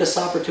going to take this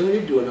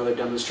opportunity to do another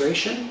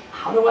demonstration.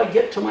 How do I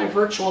get to my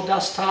virtual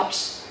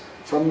desktops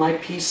from my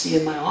PC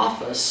in my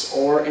office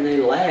or in a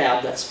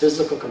lab that's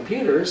physical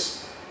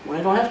computers when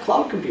I don't have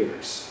cloud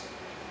computers?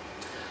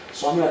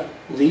 So I'm going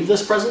to leave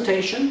this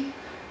presentation.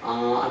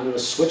 I'm going to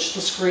switch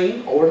the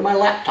screen over to my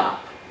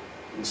laptop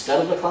instead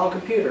of the cloud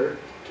computer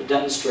to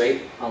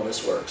demonstrate how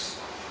this works.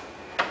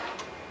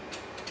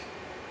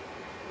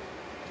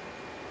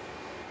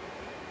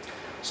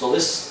 So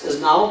this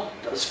is now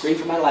the screen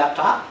for my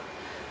laptop.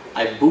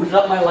 I've booted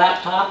up my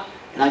laptop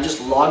and I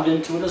just logged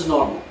into it as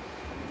normal.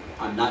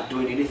 I'm not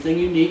doing anything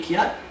unique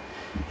yet.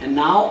 And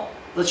now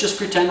let's just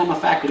pretend I'm a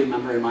faculty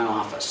member in my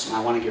office and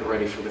I want to get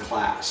ready for the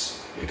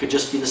class. It could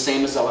just be the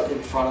same as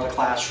in front of the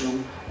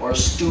classroom or a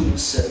student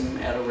sitting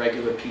at a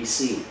regular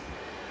PC.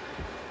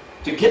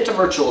 To get to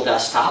virtual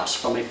desktops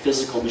from a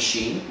physical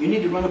machine, you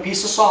need to run a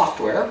piece of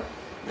software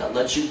that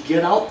lets you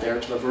get out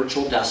there to the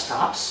virtual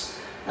desktops.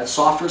 That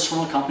software is from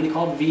a company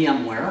called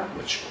VMware,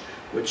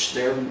 which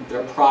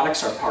their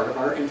products are part of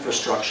our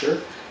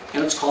infrastructure,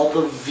 and it's called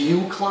the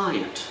View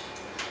Client.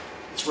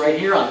 It's right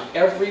here on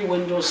every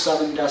Windows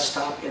 7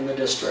 desktop in the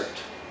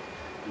district.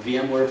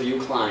 VMware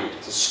View Client.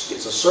 It's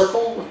a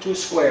circle with two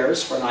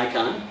squares for an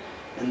icon,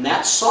 and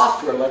that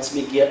software lets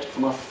me get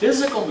from a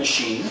physical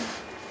machine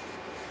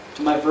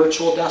to my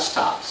virtual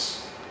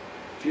desktops.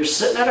 If you're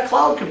sitting at a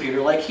cloud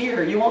computer like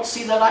here, you won't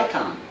see that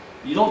icon.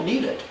 You don't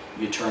need it.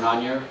 You turn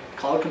on your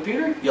cloud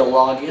computer, you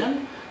log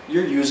in,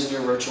 you're using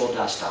your virtual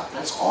desktop.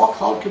 That's all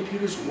cloud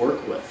computers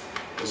work with,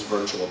 is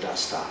virtual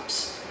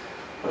desktops.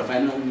 But if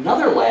I'm in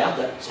another lab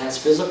that has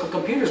physical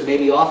computers,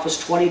 maybe Office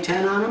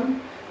 2010 on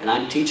them, and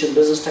I'm teaching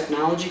business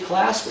technology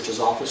class, which is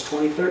Office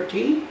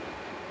 2013,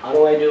 how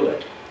do I do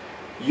it?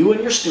 You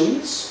and your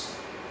students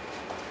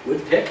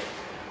would pick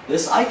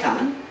this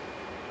icon,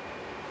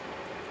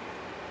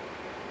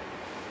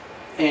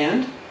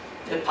 and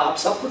it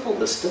pops up with a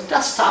list of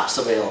desktops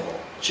available,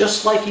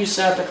 just like you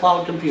sat at the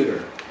cloud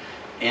computer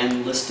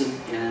and listed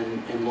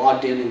and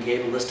logged in and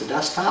gave a list of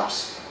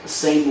desktops, the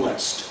same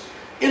list.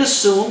 It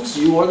assumes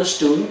you or the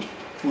student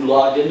who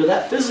logged into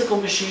that physical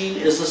machine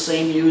is the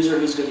same user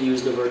who's going to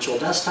use the virtual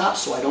desktop,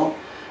 so I don't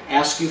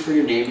ask you for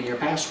your name and your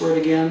password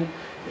again.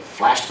 It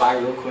flashed by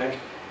real quick,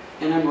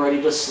 and I'm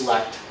ready to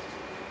select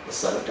the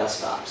set of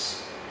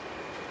desktops.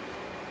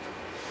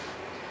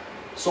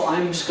 So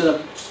I'm just going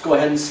to go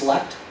ahead and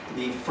select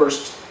the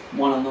first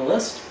one on the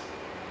list.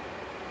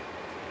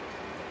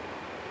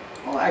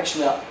 Oh,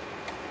 actually,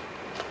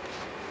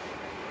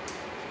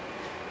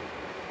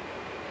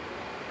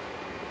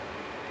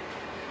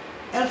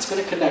 and it's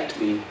going to connect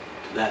me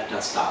to that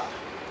desktop.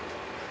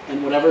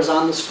 And whatever's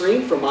on the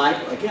screen for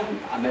again,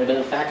 I may have been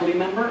a faculty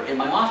member in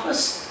my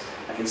office,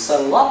 I can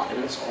settle up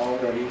and it's all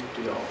ready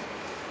to go.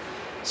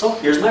 So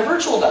here's my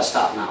virtual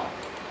desktop now.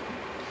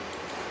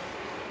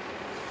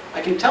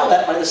 I can tell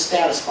that by the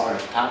status bar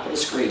at the top of the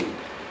screen.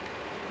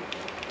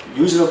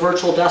 Using a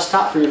virtual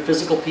desktop for your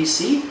physical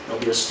PC,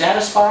 there'll be a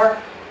status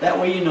bar. That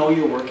way you know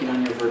you're working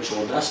on your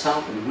virtual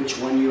desktop and which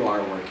one you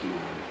are working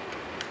on.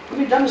 Let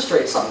me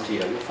demonstrate something to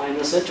you. You'll find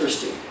this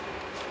interesting.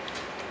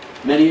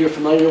 Many of you are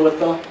familiar with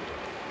the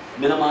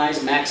minimize,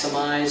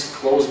 maximize,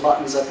 close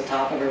buttons at the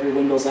top of every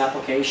Windows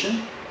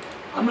application.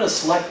 I'm going to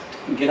select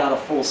and get out of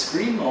full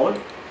screen mode.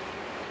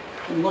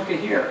 And look at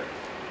here.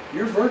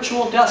 Your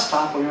virtual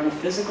desktop when you're on a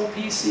physical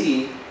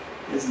PC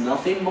is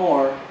nothing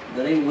more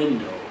than a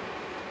window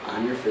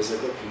on your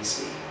physical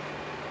PC.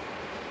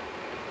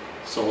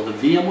 So the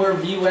VMware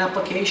View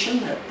application,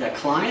 that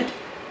client,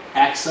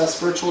 access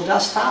virtual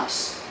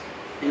desktops,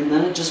 and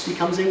then it just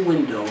becomes a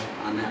window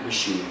on that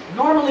machine.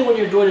 Normally when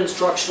you're doing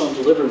instructional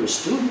delivery with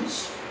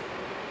students,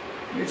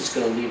 you're just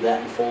going to leave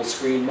that in full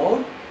screen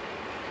mode.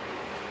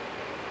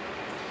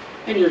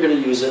 And you're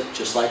going to use it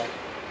just like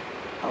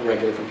a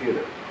regular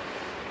computer.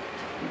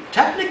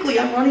 Technically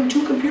I'm running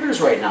two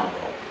computers right now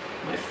though.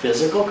 My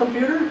physical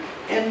computer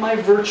and my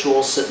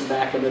virtual sitting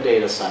back in the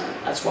data center.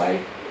 That's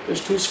why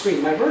there's two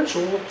screens. My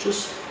virtual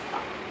just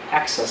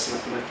accessing it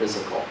from my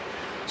physical.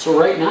 So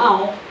right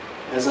now,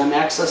 as I'm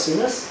accessing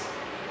this,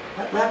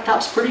 that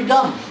laptop's pretty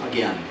dumb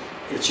again.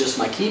 It's just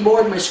my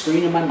keyboard, my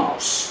screen, and my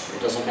mouse. It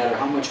doesn't matter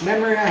how much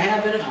memory I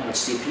have in it, how much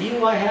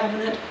CPU I have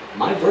in it.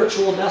 My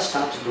virtual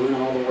desktop's doing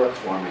all the work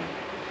for me.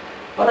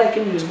 But I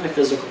can use my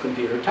physical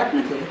computer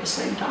technically at the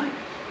same time.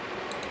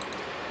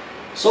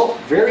 So,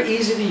 very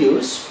easy to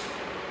use.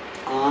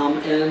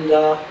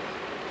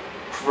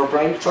 For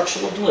bright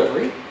instructional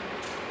delivery,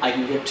 I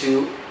can get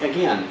to,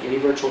 again, any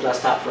virtual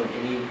desktop from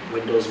any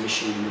Windows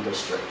machine in the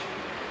district.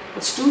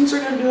 But students are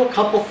going to do a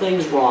couple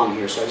things wrong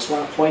here, so I just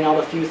want to point out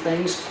a few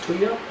things to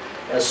you.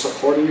 As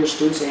supporting your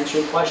students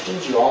answering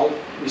questions, you all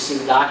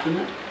receive a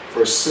document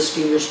for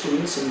assisting your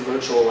students in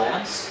virtual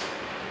labs,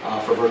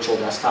 for virtual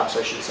desktops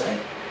I should say.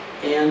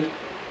 And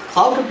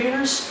cloud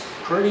computers,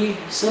 pretty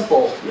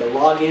simple. You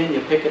log in,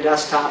 you pick a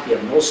desktop, you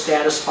have no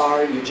status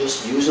bar, you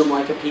just use them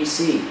like a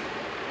PC.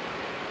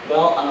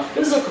 Well, on a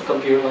physical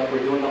computer like we're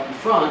doing up in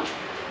front,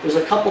 there's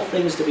a couple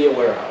things to be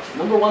aware of.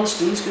 Number one,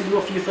 students can do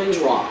a few things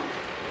wrong.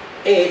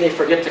 they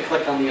forget to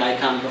click on the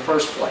icon in the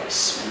first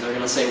place. And they're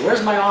going to say,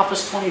 where's my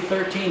Office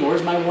 2013?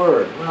 Where's my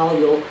Word?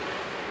 Well,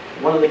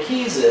 one of the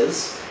keys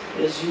is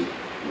you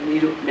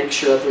need to make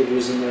sure that they're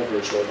using their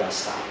virtual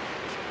desktop.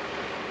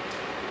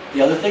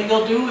 The other thing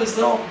they'll do is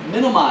they'll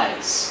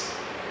minimize.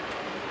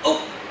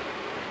 Oh,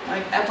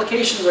 my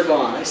applications are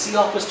gone. I see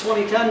Office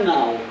 2010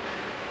 now.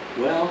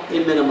 Well,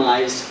 they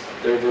minimized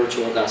their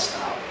virtual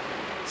desktop.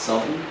 So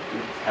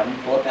have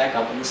them pull it back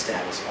up in the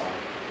status bar.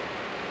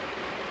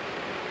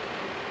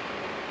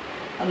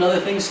 Another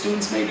thing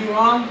students may do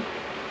wrong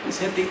is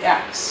hit the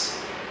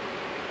X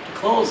to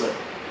close it.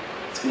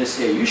 It's going to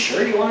say, are you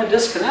sure you want to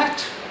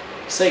disconnect?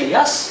 Say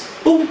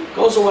yes, boom,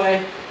 goes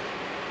away.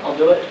 I'll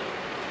do it.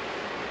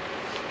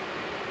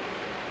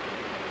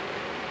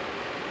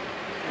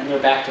 And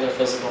they're back to their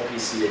physical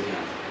PC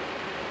again.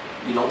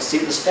 You don't see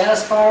the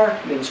status bar,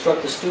 you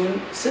instruct the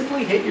student,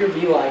 simply hit your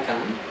view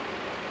icon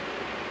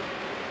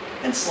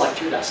and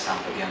select your desktop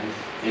again,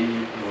 and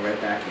you go right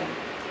back in.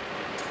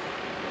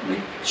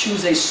 We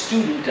choose a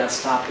student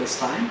desktop this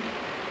time.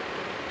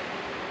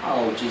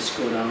 I'll just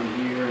go down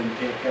here and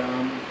pick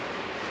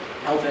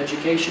health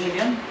education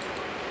again.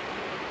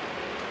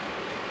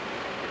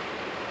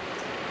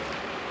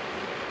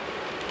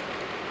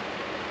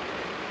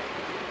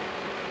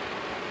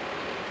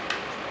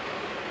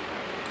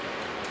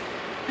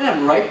 And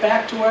I'm right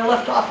back to where I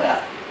left off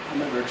at on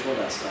the virtual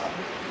desktop.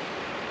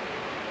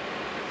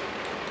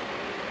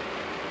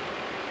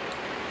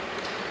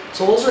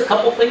 So those are a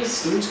couple things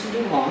students can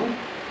do wrong.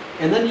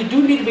 And then you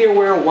do need to be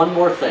aware of one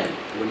more thing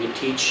when you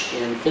teach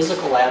in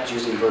physical labs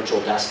using virtual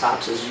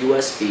desktops is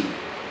USB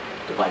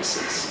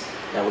devices.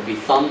 That would be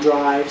thumb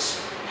drives,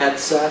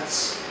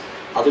 headsets,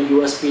 other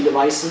USB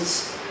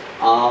devices.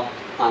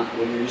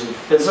 When you're using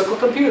physical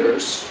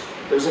computers,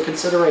 there's a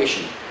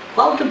consideration.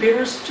 Cloud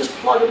computers, just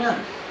plug them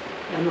in.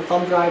 And the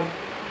thumb drive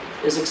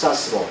is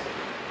accessible.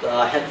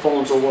 The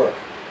headphones will work.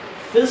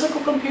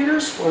 Physical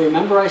computers, well,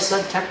 remember I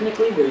said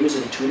technically we're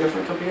using two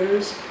different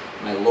computers.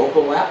 My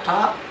local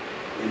laptop,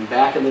 and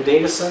back in the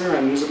data center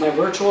I'm using my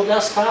virtual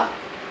desktop.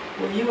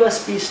 Well,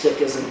 USB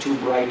stick isn't too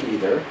bright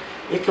either.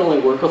 It can only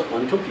work with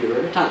one computer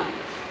at a time,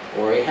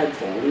 or a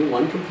headphone, only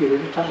one computer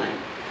at a time.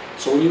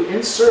 So when you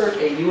insert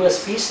a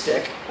USB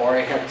stick or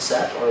a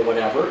headset or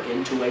whatever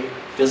into a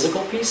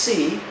physical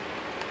PC,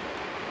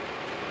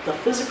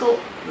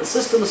 the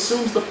system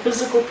assumes the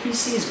physical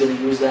PC is going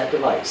to use that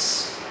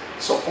device.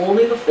 So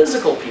only the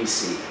physical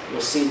PC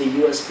will see the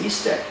USB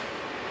stick.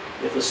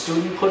 If a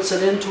student puts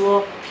it into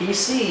a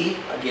PC,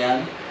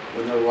 again,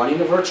 when they're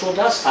running a virtual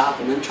desktop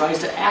and then tries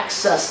to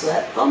access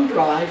that thumb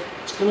drive,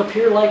 it's going to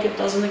appear like it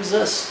doesn't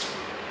exist.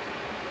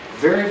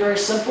 Very, very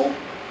simple.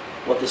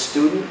 What the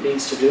student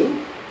needs to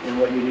do and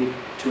what you need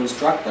to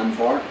instruct them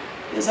for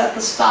is at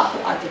the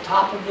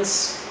top of this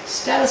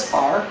status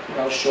bar,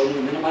 where I'll show you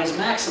the minimize,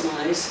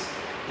 maximize,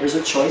 there's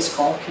a choice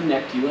called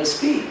Connect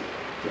USB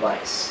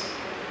device.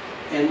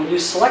 And when you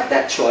select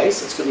that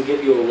choice, it's going to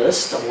give you a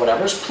list of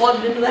whatever's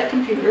plugged into that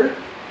computer.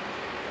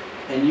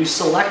 And you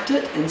select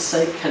it and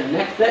say,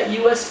 connect that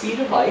USB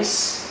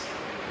device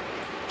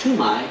to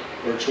my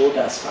virtual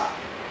desktop.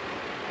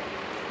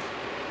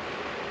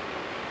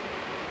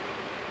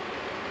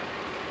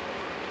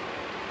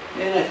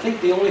 And I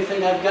think the only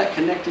thing I've got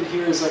connected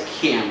here is a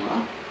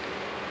camera.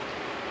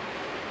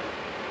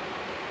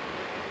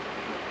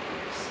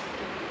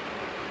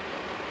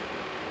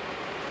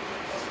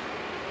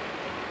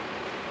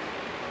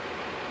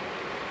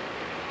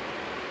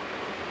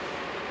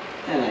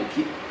 And I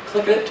keep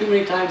clicking it too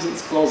many times and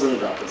it's closing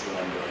it up is what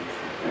I'm doing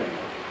there. There we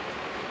go.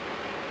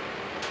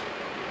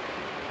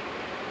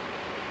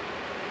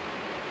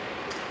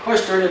 Of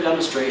course, during a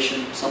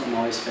demonstration, something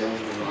always fails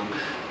to go wrong.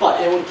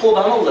 But it would pull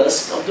down a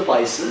list of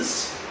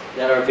devices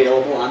that are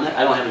available on that.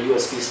 I don't have a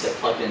USB stick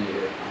plugged in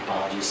here, my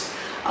apologies.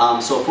 So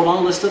it'll pull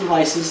down a list of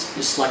devices,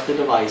 you select the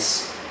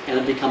device, and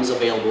it becomes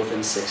available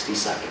within 60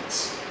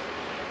 seconds.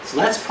 So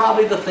that's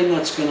probably the thing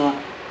that's going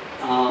to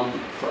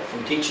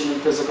from teaching in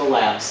physical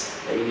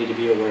labs that you need to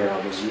be aware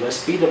of is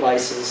USB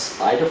devices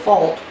by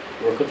default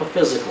work with a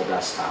physical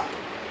desktop.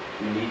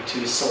 You need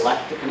to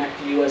select the connect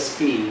to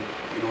USB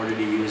in order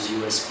to use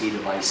USB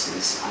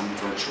devices on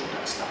virtual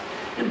desktop.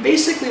 And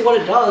basically what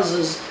it does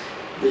is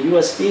the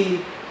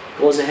USB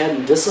goes ahead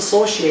and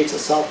disassociates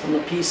itself from the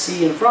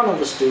PC in front of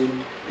the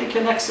student and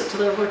connects it to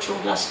their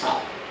virtual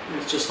desktop.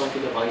 And it's just like a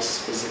device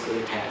physically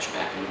attached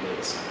back in the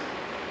data center.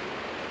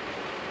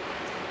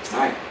 All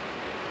right.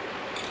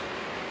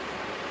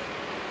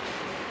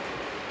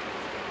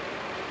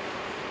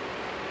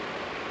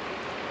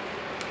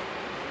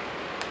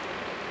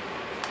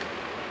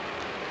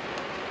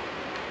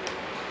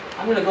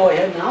 I'm going to go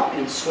ahead now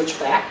and switch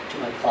back to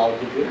my cloud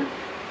computer.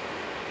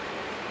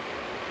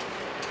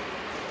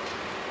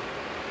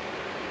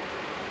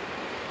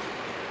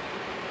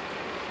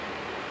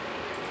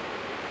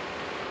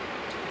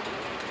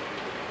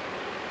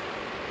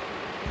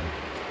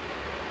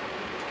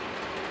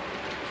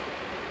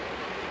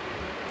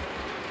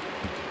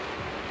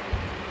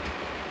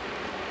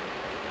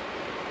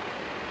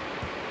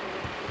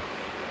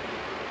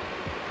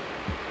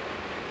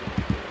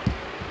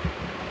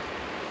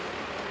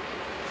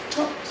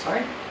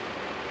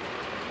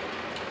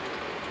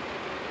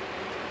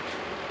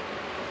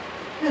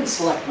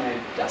 select my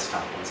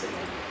desktop once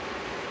again.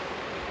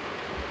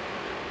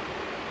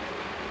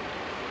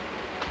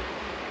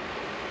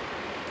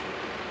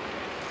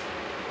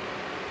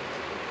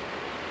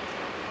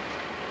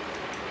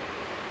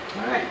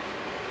 All right,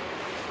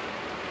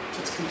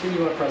 let's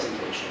continue our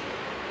presentation.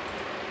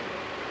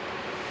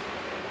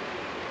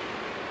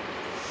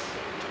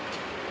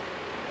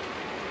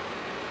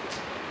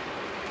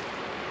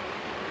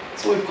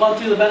 So we've gone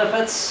through the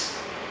benefits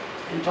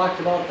and talked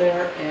about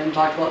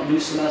new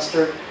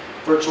semester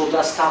virtual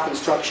desktop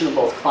instruction in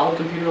both cloud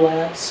computer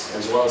labs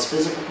as well as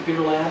physical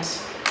computer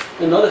labs.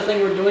 Another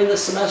thing we're doing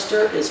this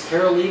semester is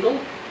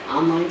paralegal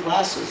online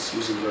classes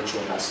using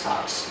virtual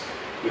desktops.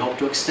 We hope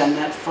to extend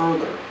that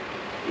further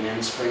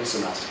in spring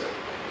semester.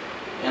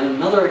 And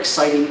another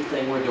exciting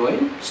thing we're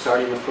doing,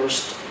 starting the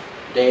first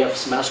day of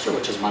semester,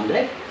 which is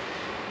Monday,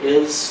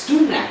 is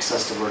student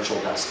access to virtual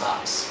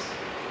desktops.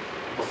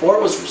 Before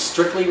it was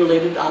strictly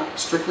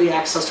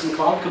accessed from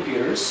cloud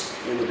computers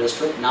in the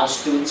district. Now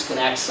students can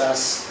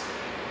access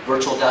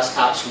virtual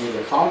desktops from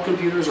either cloud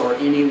computers or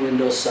any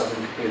Windows 7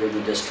 computer in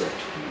the district.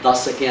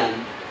 Thus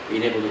again,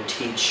 being able to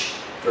teach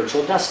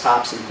virtual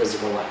desktops in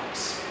physical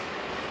labs.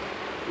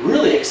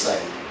 Really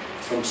exciting,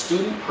 from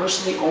student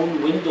personally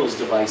owned Windows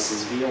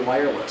devices via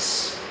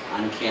wireless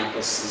on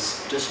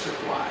campuses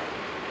district-wide.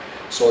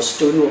 So a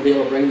student will be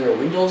able to bring their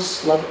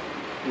Windows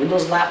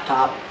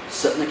laptop,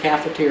 sit in the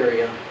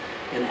cafeteria,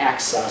 and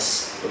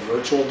access the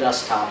virtual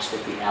desktops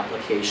with the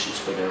applications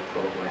for their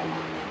program on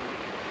them.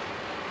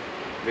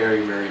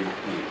 Very, very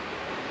neat.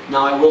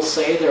 Now I will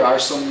say there are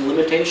some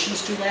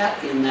limitations to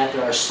that, in that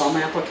there are some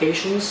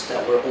applications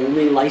that we're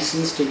only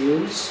licensed to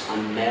use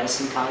on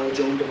Madison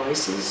College-owned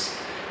devices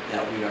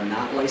that we are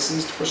not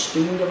licensed for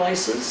student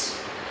devices.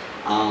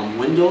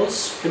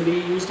 Windows can be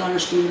used on our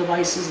student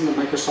devices in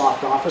the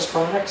Microsoft Office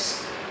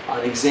products.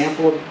 An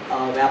example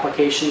of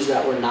applications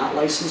that we're not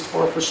licensed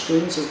for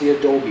students is the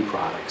Adobe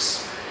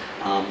products,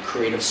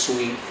 Creative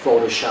Suite,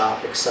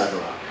 Photoshop,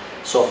 etc.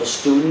 So if a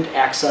student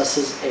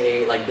accesses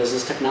a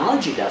Business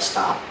Technology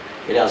desktop,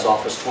 it has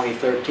Office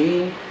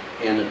 2013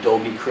 and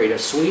Adobe Creative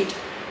Suite.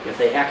 If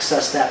they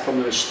access that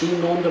from their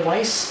student-owned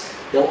device,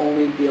 they'll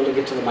only be able to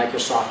get to the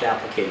Microsoft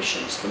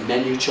applications. The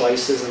menu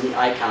choices and the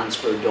icons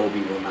for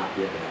Adobe will not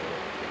be available.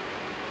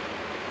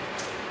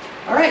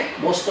 All right,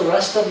 most of the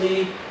rest of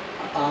the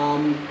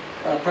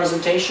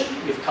presentation,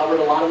 you've covered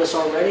a lot of this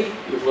already.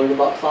 You've learned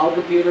about cloud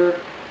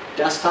computer,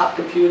 desktop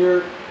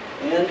computer,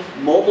 and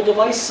mobile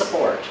device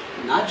support.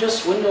 Not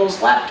just Windows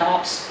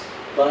laptops,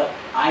 but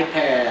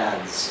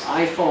iPads,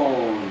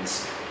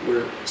 iPhones.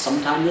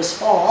 Sometime this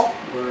fall,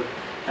 we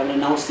haven't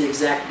announced the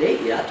exact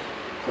date yet,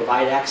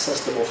 provide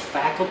access to both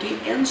faculty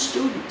and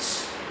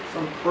students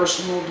from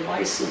personal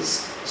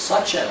devices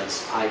such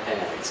as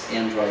iPads,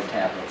 Android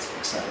tablets,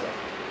 etc.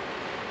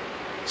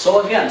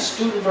 So again,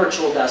 student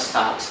virtual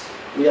desktops.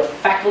 We have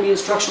faculty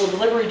instructional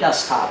delivery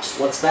desktops.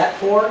 What's that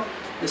for?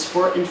 It's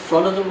for in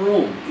front of the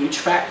room. Each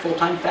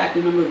full-time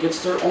faculty member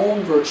gets their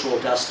own virtual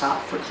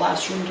desktop for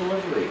classroom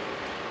delivery,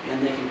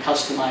 and they can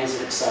customize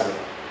it, etc.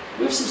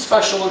 We have some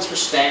special ones for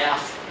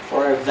staff,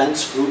 for our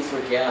events group, for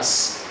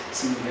guests,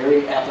 some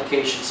very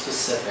application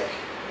specific.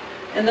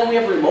 And then we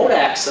have remote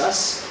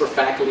access for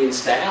faculty and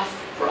staff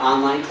for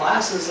online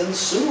classes, and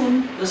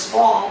soon, this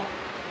fall,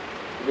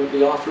 we'll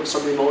be offering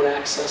some remote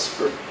access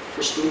for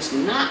students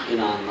not in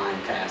online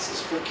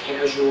classes, for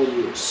casual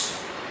use.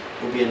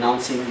 We'll be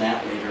announcing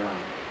that later on.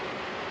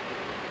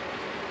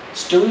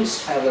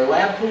 Students have their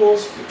lab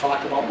tools, we've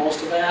talked about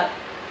most of that.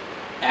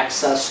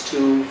 Access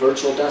to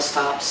virtual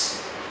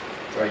desktops,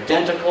 they're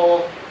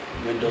identical,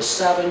 Windows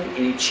 7,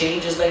 any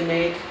changes they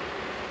make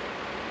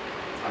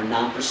are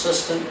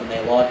non-persistent. When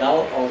they log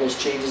out, all those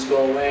changes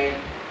go away.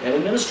 They have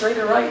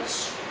administrator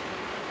rights,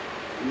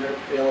 and they're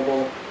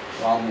available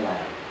while in the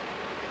lab.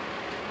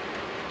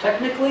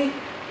 Technically,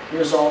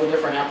 here's all the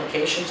different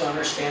applications on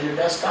our standard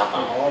desktop,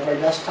 on all of our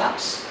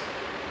desktops.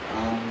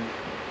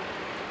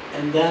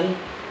 And then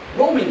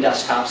roaming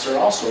desktops are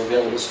also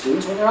available to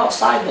students when they're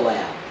outside the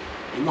lab,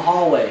 in the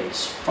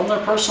hallways, from their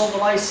personal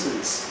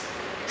devices.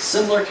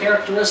 Similar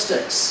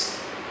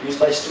characteristics. Used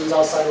by students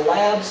outside the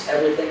labs,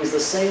 everything's the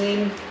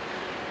same.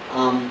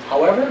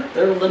 However,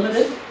 they're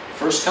limited.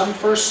 First come,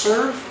 first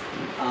serve.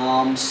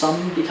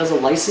 Some, because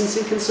of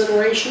licensing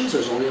considerations,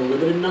 there's only a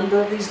limited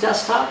number of these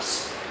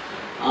desktops.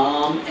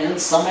 And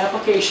some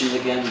applications,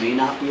 again, may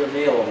not be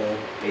available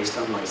based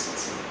on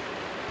licensing.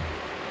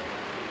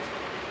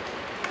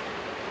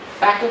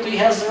 Faculty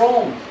has their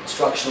own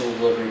instructional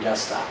delivery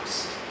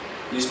desktops.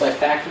 Used by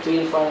faculty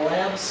in front of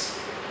labs.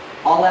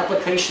 All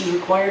applications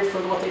required for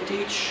what they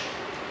teach.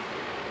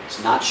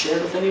 It's not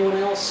shared with anyone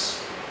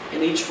else.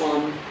 And each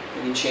one,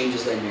 any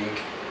changes they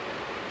make,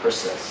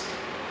 persist.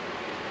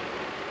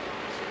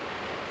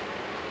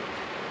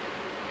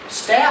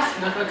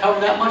 Staff, not going to cover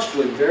that much,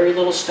 doing very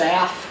little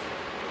staff.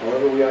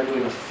 However, we are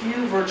doing a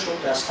few virtual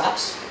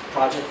desktops,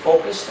 project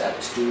focused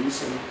at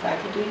students and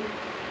faculty.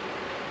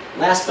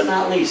 Last but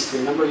not least,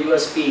 remember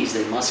USBs,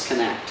 they must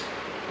connect.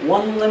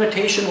 One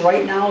limitation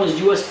right now is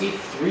USB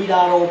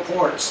 3.0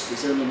 ports.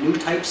 These are the new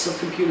types of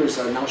computers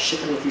that are now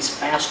shipping with these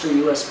faster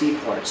USB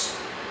ports.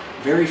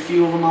 Very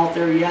few of them out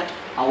there yet.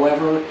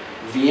 However,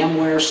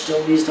 VMware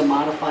still needs to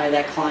modify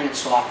that client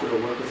software to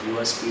work with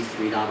USB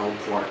 3.0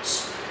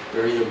 ports.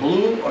 They're either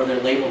blue or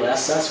they're labeled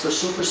SS for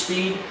super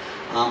speed.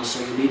 So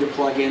you need to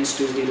plug in,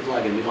 students need to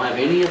plug in. We don't have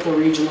any at the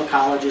regional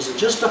colleges, and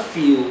just a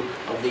few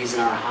of these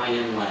in our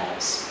high-end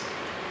labs.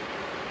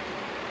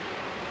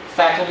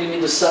 Faculty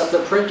need to set up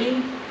their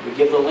printing. We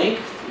give the link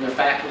from their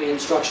faculty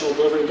instructional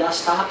delivery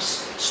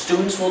desktops.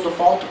 Students will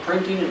default to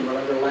printing in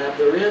whatever lab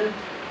they're in.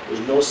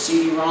 There's no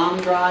CD-ROM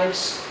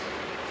drives.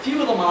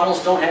 Few of the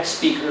models don't have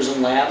speakers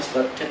in labs,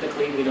 but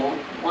typically we don't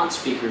want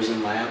speakers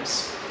in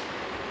labs.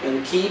 And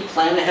the key,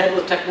 plan ahead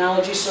with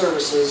technology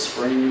services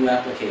for any new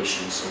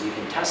applications so we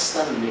can test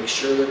them and make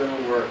sure they're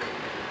going to work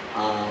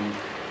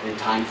in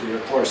time for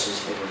your courses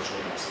for virtual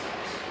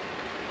desktops.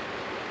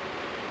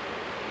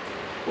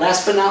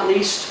 Last but not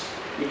least,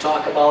 we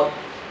talk about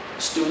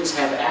students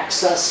have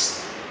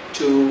access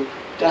to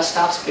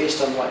desktops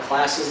based on what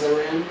classes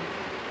they're in.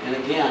 And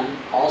again,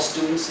 all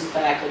students and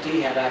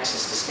faculty have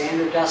access to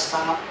standard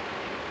desktop.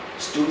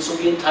 Students will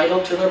be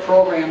entitled to their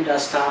program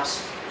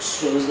desktops as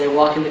soon as they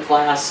walk into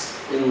class,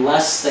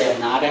 unless they have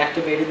not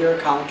activated their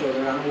account or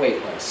they're on a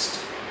wait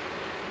list.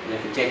 And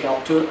it can take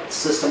up to a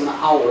system an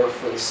hour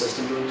for the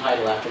system to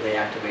entitle after they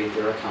activate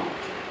their account.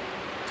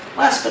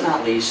 Last but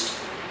not least,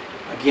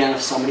 again,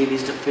 if somebody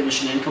needs to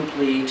finish an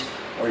incomplete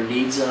or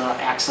needs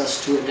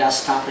access to a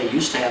desktop they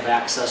used to have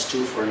access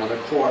to for another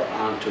course,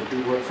 to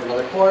do work for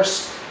another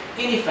course,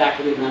 any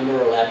faculty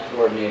member or lab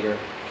coordinator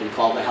can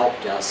call the help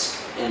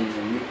desk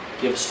and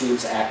give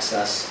students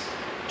access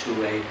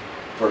to a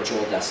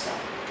virtual desktop.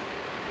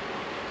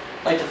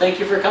 I'd like to thank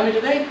you for coming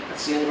today.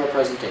 That's the end of our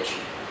presentation.